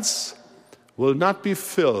heavens will not be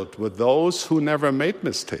filled with those who never made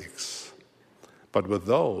mistakes, but with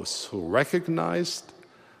those who recognized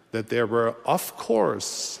that they were off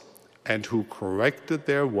course and who corrected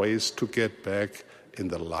their ways to get back in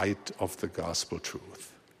the light of the gospel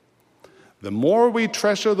truth. The more we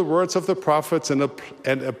treasure the words of the prophets and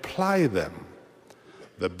apply them,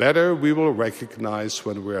 the better we will recognize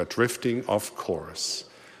when we are drifting off course,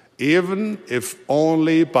 even if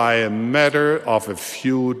only by a matter of a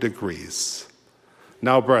few degrees.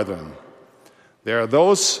 Now, brethren, there are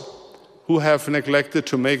those who have neglected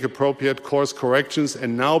to make appropriate course corrections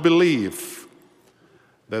and now believe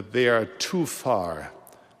that they are too far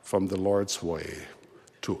from the Lord's way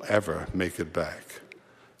to ever make it back.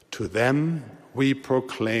 To them, we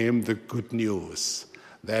proclaim the good news.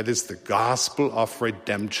 That is the gospel of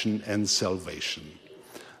redemption and salvation.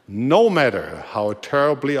 No matter how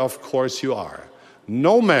terribly off course you are,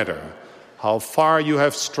 no matter how far you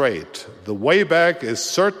have strayed, the way back is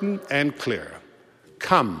certain and clear.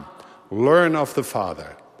 Come, learn of the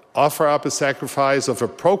Father. Offer up a sacrifice of a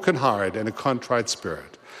broken heart and a contrite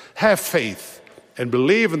spirit. Have faith and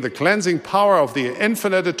believe in the cleansing power of the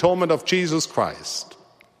infinite atonement of Jesus Christ.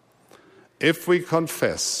 If we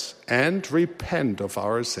confess and repent of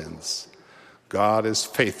our sins, God is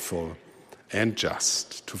faithful and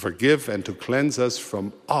just to forgive and to cleanse us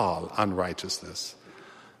from all unrighteousness.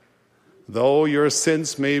 Though your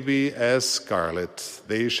sins may be as scarlet,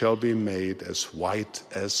 they shall be made as white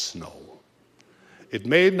as snow. It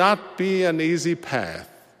may not be an easy path,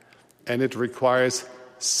 and it requires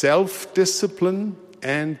self-discipline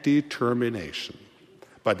and determination.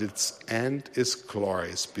 But its end is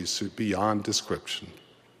glorious beyond description.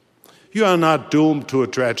 You are not doomed to a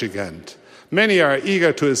tragic end. Many are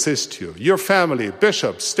eager to assist you. Your family,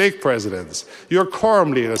 bishops, stake presidents, your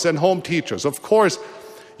quorum leaders and home teachers. Of course,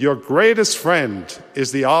 your greatest friend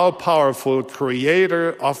is the all-powerful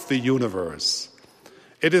creator of the universe.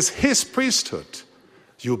 It is his priesthood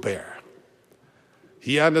you bear.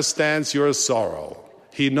 He understands your sorrow.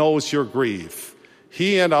 He knows your grief.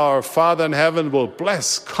 He and our Father in heaven will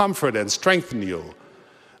bless, comfort, and strengthen you.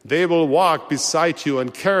 They will walk beside you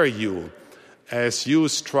and carry you as you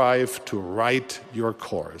strive to right your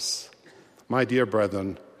course. My dear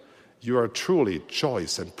brethren, you are truly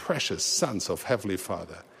choice and precious sons of Heavenly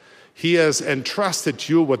Father. He has entrusted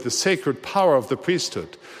you with the sacred power of the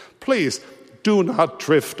priesthood. Please do not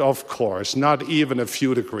drift off course, not even a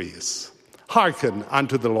few degrees. Hearken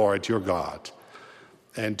unto the Lord your God,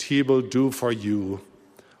 and he will do for you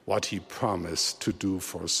what he promised to do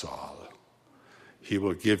for Saul. He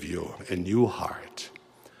will give you a new heart,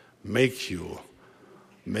 make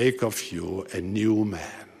of you a new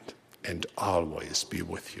man, and always be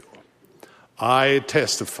with you. I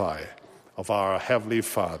testify of our Heavenly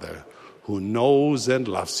Father who knows and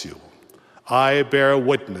loves you. I bear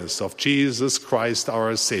witness of Jesus Christ,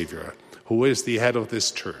 our Savior, who is the head of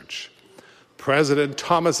this church. President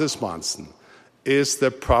Thomas S. Monson is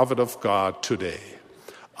the prophet of God today.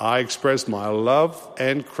 I express my love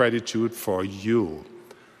and gratitude for you,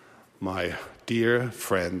 my dear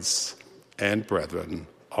friends and brethren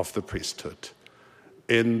of the priesthood.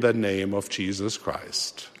 In the name of Jesus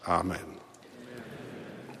Christ. Amen.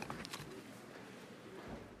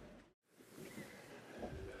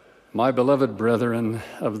 My beloved brethren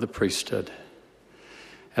of the priesthood,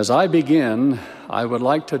 as I begin, I would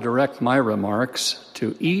like to direct my remarks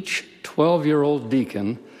to each 12-year-old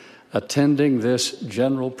deacon attending this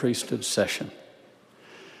general priesthood session.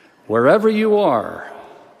 Wherever you are,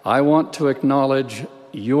 I want to acknowledge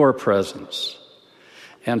your presence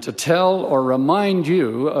and to tell or remind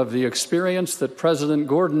you of the experience that President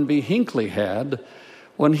Gordon B. Hinckley had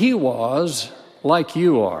when he was, like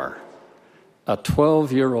you are, a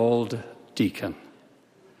 12-year-old deacon.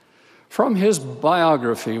 From his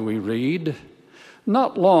biography we read,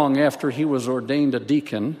 Not long after he was ordained a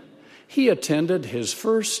deacon, he attended his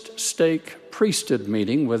first stake priesthood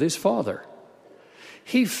meeting with his father.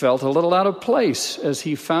 He felt a little out of place as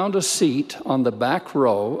he found a seat on the back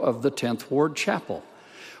row of the 10th Ward Chapel,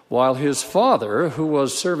 while his father, who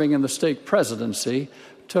was serving in the stake presidency,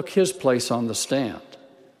 took his place on the stand.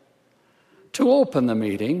 To open the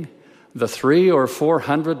meeting, the 300 or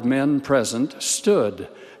 400 men present stood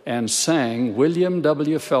and sang William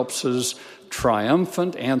W. Phelps's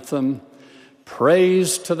triumphant anthem,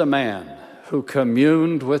 "Praise to the man who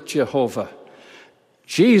communed with Jehovah.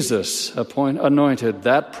 Jesus anointed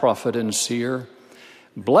that prophet and seer,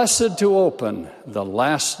 blessed to open the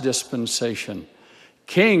last dispensation.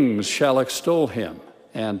 Kings shall extol him,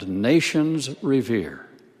 and nations revere."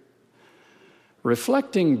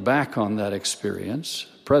 Reflecting back on that experience,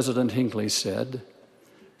 President Hinckley said,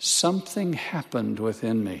 "Something happened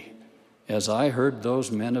within me as I heard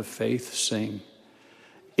those men of faith sing.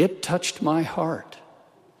 It touched my heart.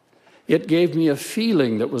 It gave me a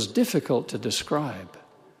feeling that was difficult to describe.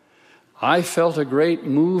 I felt a great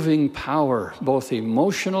moving power, both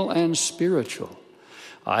emotional and spiritual.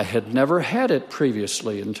 I had never had it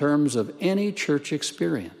previously in terms of any church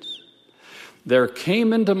experience. There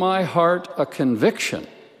came into my heart a conviction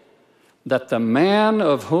that the man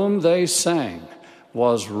of whom they sang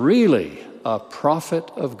was really a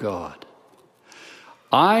prophet of God.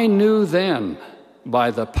 I knew then,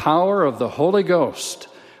 by the power of the Holy Ghost,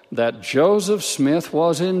 that Joseph Smith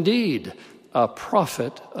was indeed a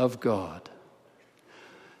prophet of God."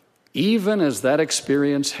 Even as that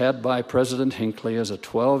experience had by President Hinckley as a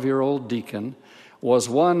 12-year-old deacon was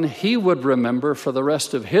one he would remember for the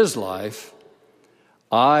rest of his life,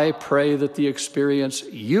 I pray that the experience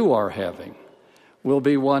you are having will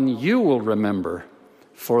be one you will remember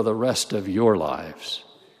for the rest of your lives.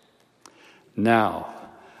 Now,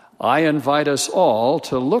 I invite us all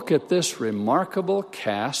to look at this remarkable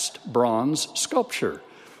cast bronze sculpture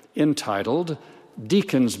entitled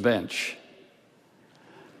Deacon's Bench.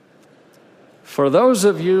 For those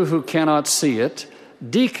of you who cannot see it,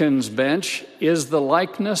 Deacon's Bench is the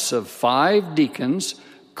likeness of 5 deacons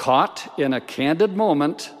caught in a candid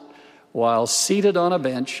moment while seated on a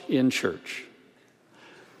bench in church.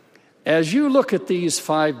 As you look at these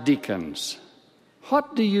 5 deacons,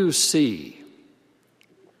 what do you see?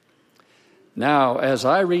 Now, as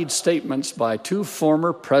I read statements by 2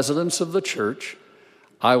 former presidents of the church,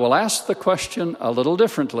 I will ask the question a little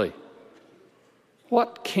differently.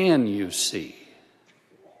 What can you see?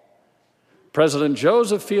 President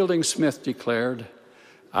Joseph Fielding Smith declared,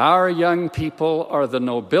 "Our young people are the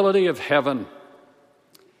nobility of heaven,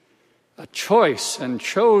 a choice and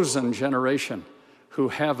chosen generation who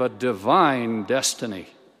have a divine destiny.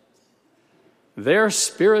 Their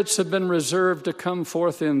spirits have been reserved to come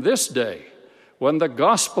forth in this day when the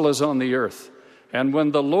gospel is on the earth and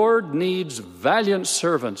when the Lord needs valiant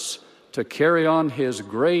servants to carry on his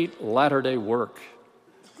great latter-day work."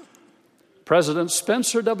 President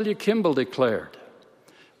Spencer W. Kimball declared,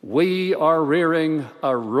 "We are rearing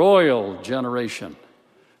a royal generation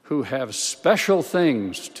who have special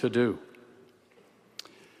things to do."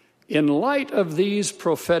 In light of these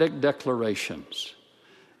prophetic declarations,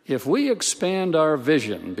 if we expand our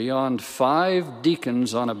vision beyond 5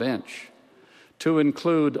 deacons on a bench to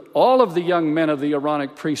include all of the young men of the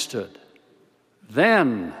Aaronic priesthood,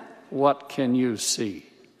 then what can you see?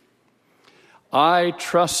 I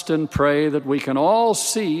trust and pray that we can all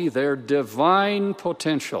see their divine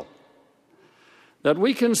potential, that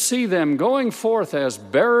we can see them going forth as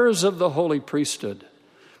bearers of the holy priesthood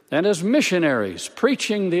and as missionaries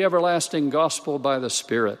preaching the everlasting gospel by the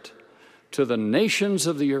Spirit to the nations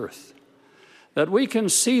of the earth, that we can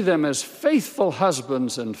see them as faithful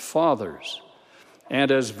husbands and fathers and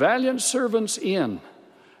as valiant servants in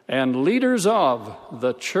and leaders of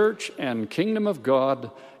the church and kingdom of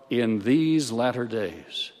God in these latter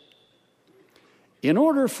days. In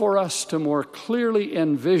order for us to more clearly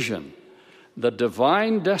envision the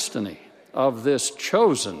divine destiny of this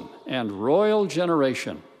chosen and royal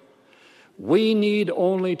generation, we need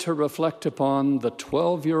only to reflect upon the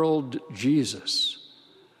 12-year-old Jesus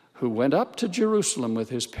who went up to Jerusalem with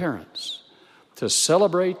his parents to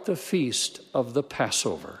celebrate the feast of the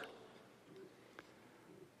Passover.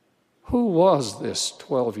 Who was this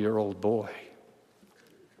 12-year-old boy?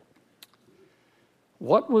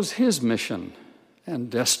 What was his mission and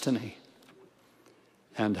destiny?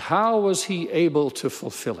 And how was he able to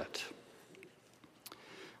fulfill it?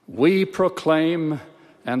 We proclaim,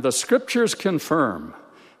 and the Scriptures confirm,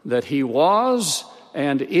 that he was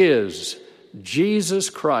and is Jesus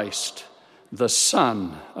Christ, the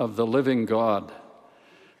Son of the living God,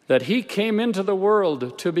 that he came into the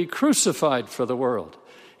world to be crucified for the world,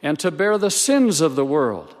 and to bear the sins of the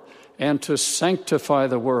world, and to sanctify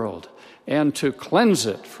the world, and to cleanse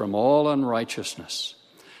it from all unrighteousness,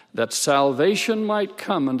 that salvation might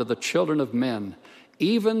come unto the children of men,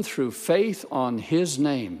 even through faith on his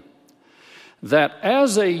name. That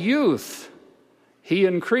as a youth he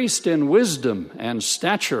increased in wisdom and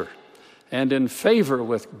stature, and in favor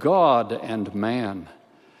with God and man.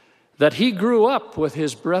 That he grew up with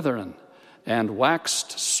his brethren, and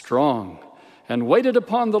waxed strong, and waited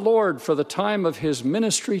upon the Lord for the time of his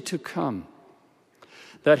ministry to come.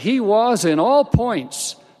 That he was in all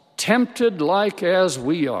points tempted like as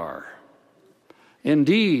we are.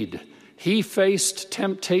 Indeed, he faced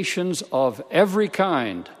temptations of every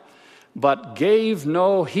kind, but gave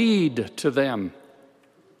no heed to them.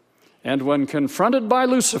 And when confronted by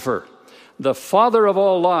Lucifer, the father of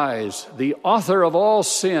all lies, the author of all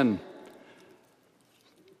sin,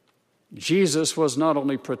 Jesus was not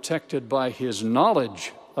only protected by his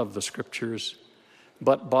knowledge of the Scriptures,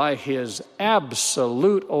 but by his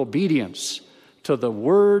absolute obedience to the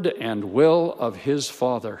word and will of his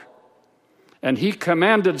Father. And he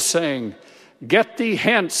commanded, saying, "Get thee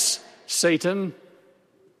hence, Satan,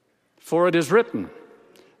 for it is written,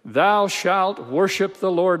 Thou shalt worship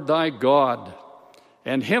the Lord thy God,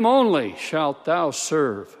 and him only shalt thou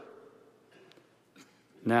serve."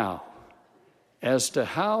 Now, as to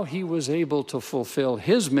how he was able to fulfill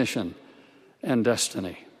his mission and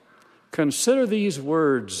destiny, consider these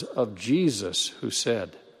words of Jesus, who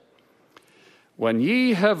said, "When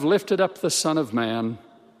ye have lifted up the Son of Man,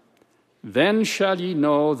 then shall ye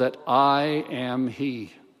know that I am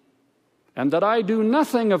he, and that I do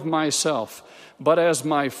nothing of myself, but as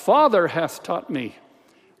my Father hath taught me,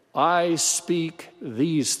 I speak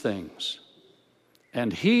these things.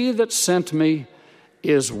 And he that sent me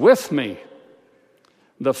is with me.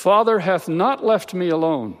 The Father hath not left me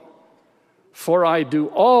alone, for I do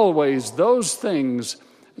always those things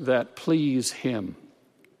that please him."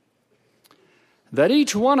 That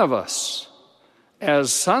each one of us,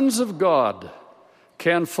 as sons of God,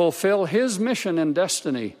 can fulfill his mission and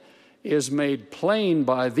destiny is made plain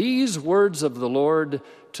by these words of the Lord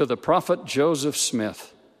to the prophet Joseph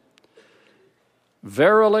Smith.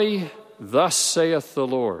 "Verily, thus saith the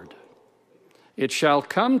Lord, it shall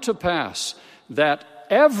come to pass that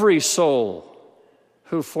every soul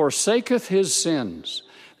who forsaketh his sins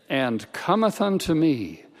and cometh unto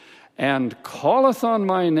me and calleth on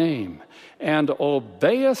my name and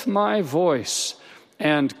obeyeth my voice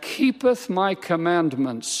and keepeth my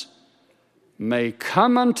commandments may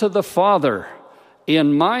come unto the Father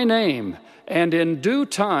in my name, and in due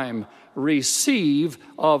time receive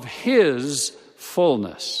of his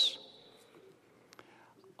fullness.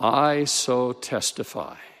 I so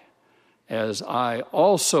testify, as I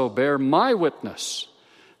also bear my witness,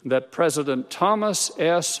 that President Thomas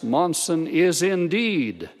S. Monson is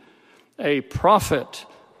indeed a prophet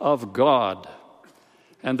of God,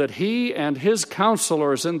 and that he and his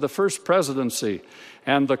counselors in the first presidency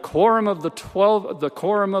and the quorum of the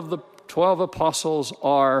 12 apostles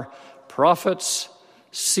are prophets,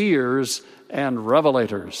 seers, and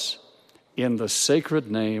revelators. In the sacred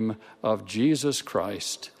name of Jesus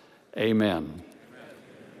Christ, amen.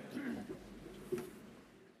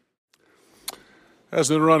 As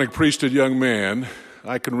an Aaronic priesthood young man,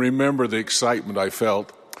 I can remember the excitement I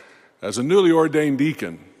felt as a newly ordained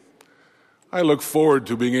deacon. I look forward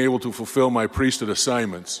to being able to fulfill my priesthood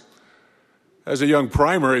assignments. As a young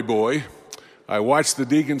primary boy, I watched the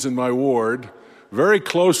deacons in my ward very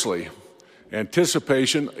closely, in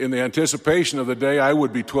the anticipation of the day I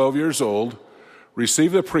would be 12 years old,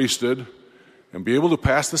 receive the priesthood, and be able to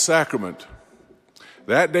pass the sacrament.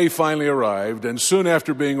 That day finally arrived, and soon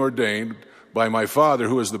after being ordained by my father,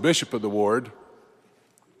 who was the bishop of the ward,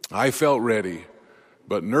 I felt ready,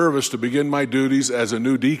 but nervous to begin my duties as a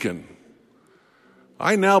new deacon.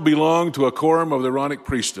 I now belong to a quorum of the Aaronic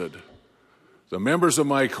priesthood. The members of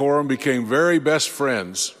my quorum became very best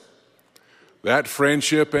friends. That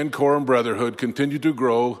friendship and quorum brotherhood continued to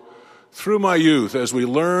grow through my youth as we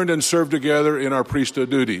learned and served together in our priesthood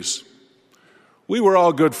duties. We were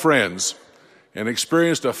all good friends and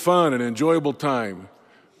experienced a fun and enjoyable time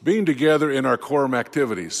being together in our quorum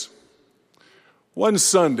activities. One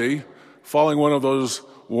Sunday, following one of those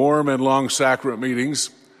warm and long sacrament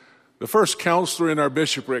meetings, the first counselor in our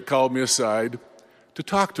bishopric called me aside to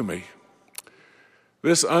talk to me.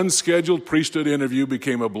 This unscheduled priesthood interview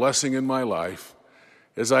became a blessing in my life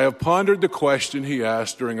as I have pondered the question he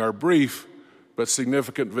asked during our brief but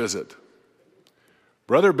significant visit.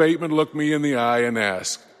 Brother Bateman looked me in the eye and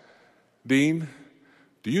asked, "Dean,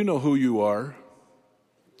 do you know who you are?"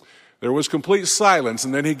 There was complete silence,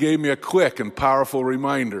 and then he gave me a quick and powerful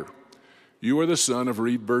reminder. You are the son of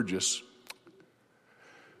Reed Burgess.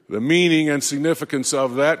 The meaning and significance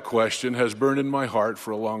of that question has burned in my heart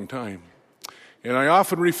for a long time. And I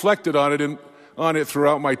often reflected on it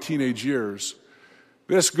throughout my teenage years.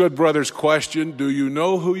 This good brother's question, do you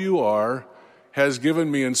know who you are, has given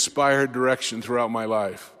me inspired direction throughout my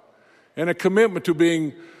life and a commitment to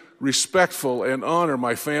being respectful and honor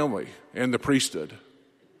my family and the priesthood.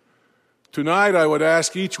 Tonight, I would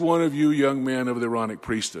ask each one of you young men of the Aaronic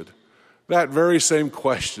priesthood that very same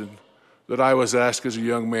question that I was asked as a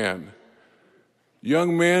young man.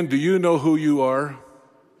 Young man, do you know who you are?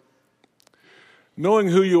 Knowing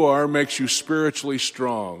who you are makes you spiritually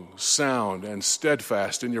strong, sound, and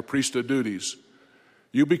steadfast in your priesthood duties.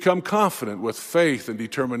 You become confident with faith and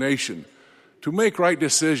determination to make right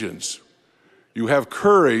decisions. You have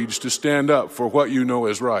courage to stand up for what you know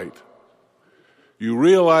is right. You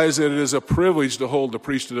realize that it is a privilege to hold the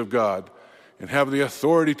priesthood of God and have the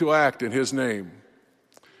authority to act in His name.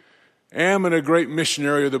 Ammon, a great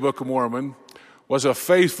missionary of the Book of Mormon, was a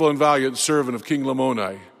faithful and valiant servant of King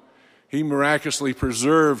Lamoni. He miraculously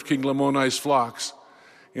preserved King Lamoni's flocks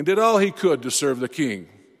and did all he could to serve the king.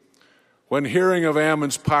 When hearing of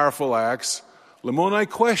Ammon's powerful acts, Lamoni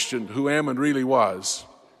questioned who Ammon really was.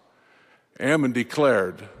 Ammon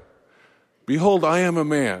declared, Behold, I am a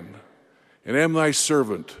man, and am thy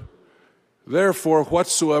servant. Therefore,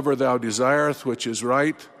 whatsoever thou desireth which is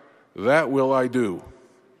right, that will I do.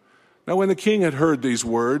 Now when the king had heard these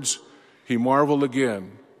words, he marveled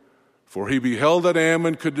again, for he beheld that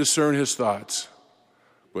Ammon could discern his thoughts.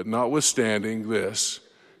 But notwithstanding this,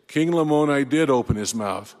 King Lamoni did open his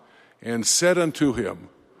mouth, and said unto him,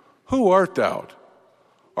 Who art thou?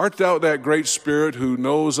 Art thou that great spirit who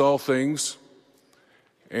knows all things?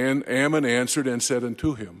 And Ammon answered and said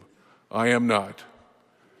unto him, I am not.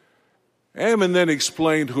 Ammon then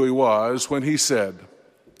explained who he was when he said,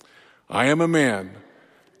 I am a man,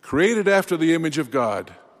 created after the image of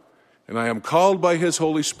God, and I am called by His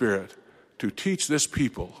Holy Spirit to teach this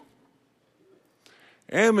people.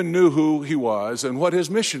 Ammon knew who he was and what his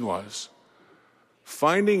mission was.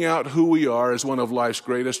 Finding out who we are is one of life's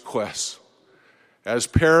greatest quests. As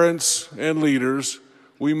parents and leaders,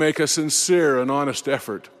 we make a sincere and honest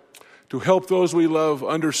effort to help those we love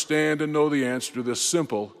understand and know the answer to this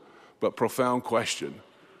simple but profound question.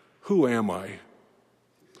 Who am I?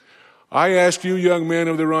 I ask you, young men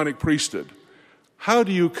of the Aaronic priesthood, how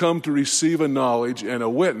do you come to receive a knowledge and a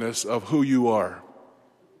witness of who you are?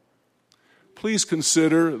 Please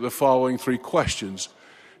consider the following 3 questions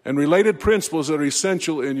and related principles that are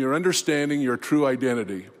essential in your understanding your true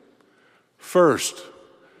identity. First,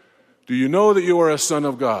 do you know that you are a son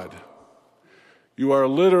of God? You are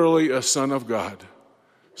literally a son of God,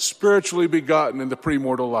 spiritually begotten in the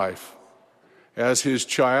premortal life. As His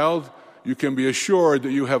child, you can be assured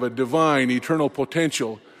that you have a divine, eternal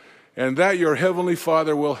potential, and that your Heavenly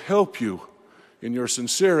Father will help you in your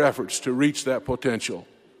sincere efforts to reach that potential.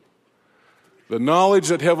 The knowledge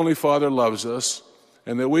that Heavenly Father loves us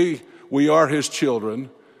and that we are His children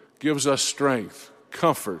gives us strength,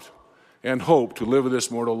 comfort, and hope to live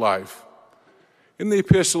this mortal life. In the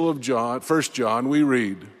epistle of John, 1 John, we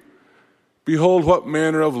read, Behold, what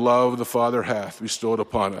manner of love the Father hath bestowed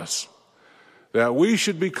upon us, that we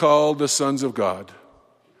should be called the sons of God.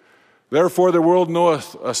 Therefore the world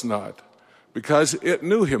knoweth us not, because it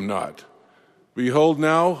knew Him not. Behold,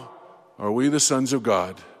 now are we the sons of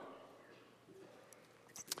God.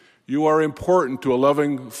 You are important to a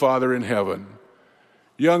loving Father in heaven.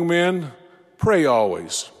 Young men, pray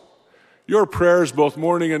always. Your prayers both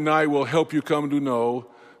morning and night will help you come to know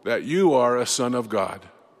that you are a son of God.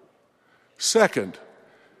 Second,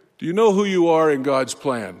 do you know who you are in God's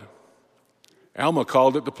plan? Alma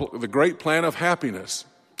called it the great plan of happiness,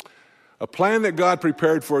 a plan that God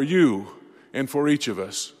prepared for you and for each of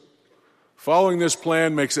us. Following this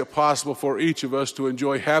plan makes it possible for each of us to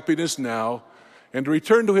enjoy happiness now and to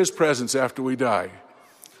return to His presence after we die.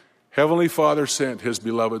 Heavenly Father sent His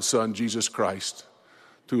beloved Son, Jesus Christ,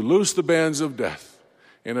 to loose the bands of death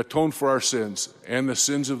and atone for our sins and the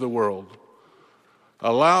sins of the world.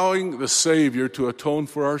 Allowing the Savior to atone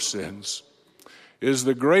for our sins is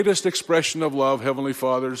the greatest expression of Heavenly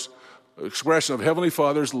Father's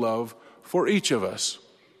love for each of us.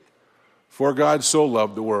 For God so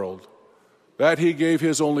loved the world that He gave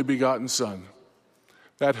His only begotten Son,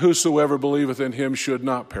 that whosoever believeth in Him should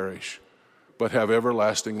not perish, but have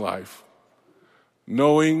everlasting life.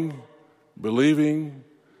 Knowing, believing,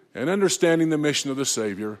 and understanding the mission of the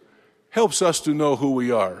Savior helps us to know who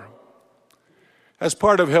we are. As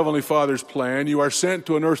part of Heavenly Father's plan, you are sent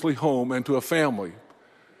to an earthly home and to a family.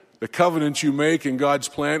 The covenants you make in God's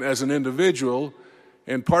plan as an individual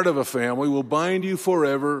and part of a family will bind you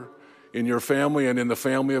forever in your family and in the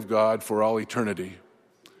family of God for all eternity.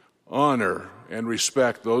 Honor and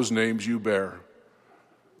respect those names you bear.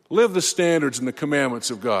 Live the standards and the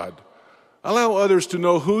commandments of God. Allow others to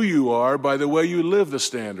know who you are by the way you live the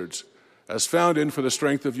standards, as found in For the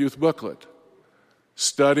Strength of Youth booklet.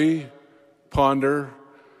 Study, ponder,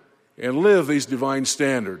 and live these divine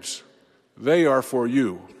standards. They are for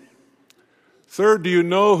you. Third, do you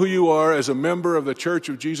know who you are as a member of the Church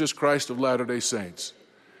of Jesus Christ of Latter-day Saints?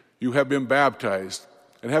 You have been baptized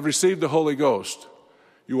and have received the Holy Ghost.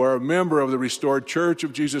 You are a member of the restored Church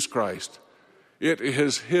of Jesus Christ. It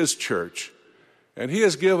is His church, and He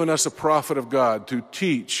has given us a prophet of God to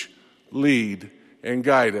teach, lead, and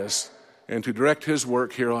guide us, and to direct His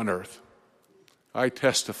work here on earth. I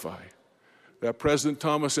testify that President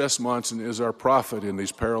Thomas S. Monson is our prophet in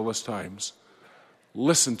these perilous times.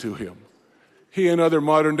 Listen to him. He and other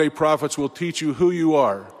modern-day prophets will teach you who you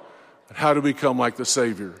are and how to become like the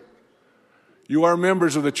Savior. You are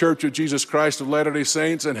members of the Church of Jesus Christ of Latter-day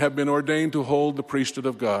Saints and have been ordained to hold the priesthood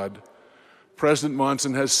of God. President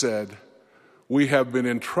Monson has said, "We have been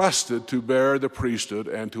entrusted to bear the priesthood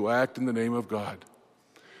and to act in the name of God.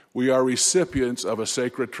 We are recipients of a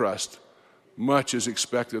sacred trust. Much is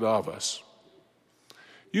expected of us."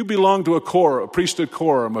 You belong to a priesthood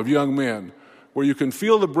quorum of young men where you can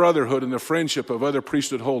feel the brotherhood and the friendship of other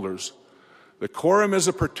priesthood holders. The quorum is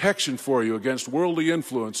a protection for you against worldly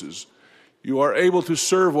influences. You are able to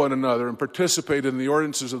serve one another and participate in the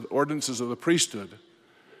ordinances of the priesthood.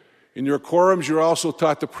 In your quorums, you're also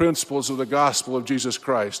taught the principles of the gospel of Jesus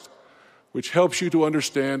Christ, which helps you to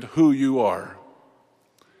understand who you are.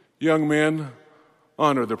 Young men,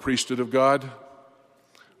 honor the priesthood of God.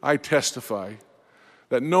 I testify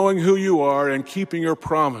that knowing who you are and keeping your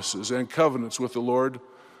promises and covenants with the Lord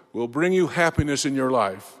will bring you happiness in your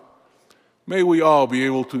life. May we all be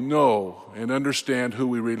able to know and understand who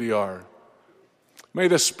we really are. May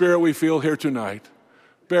the Spirit we feel here tonight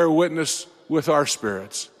bear witness with our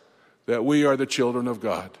spirits that we are the children of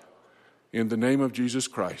God. In the name of Jesus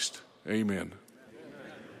Christ, amen.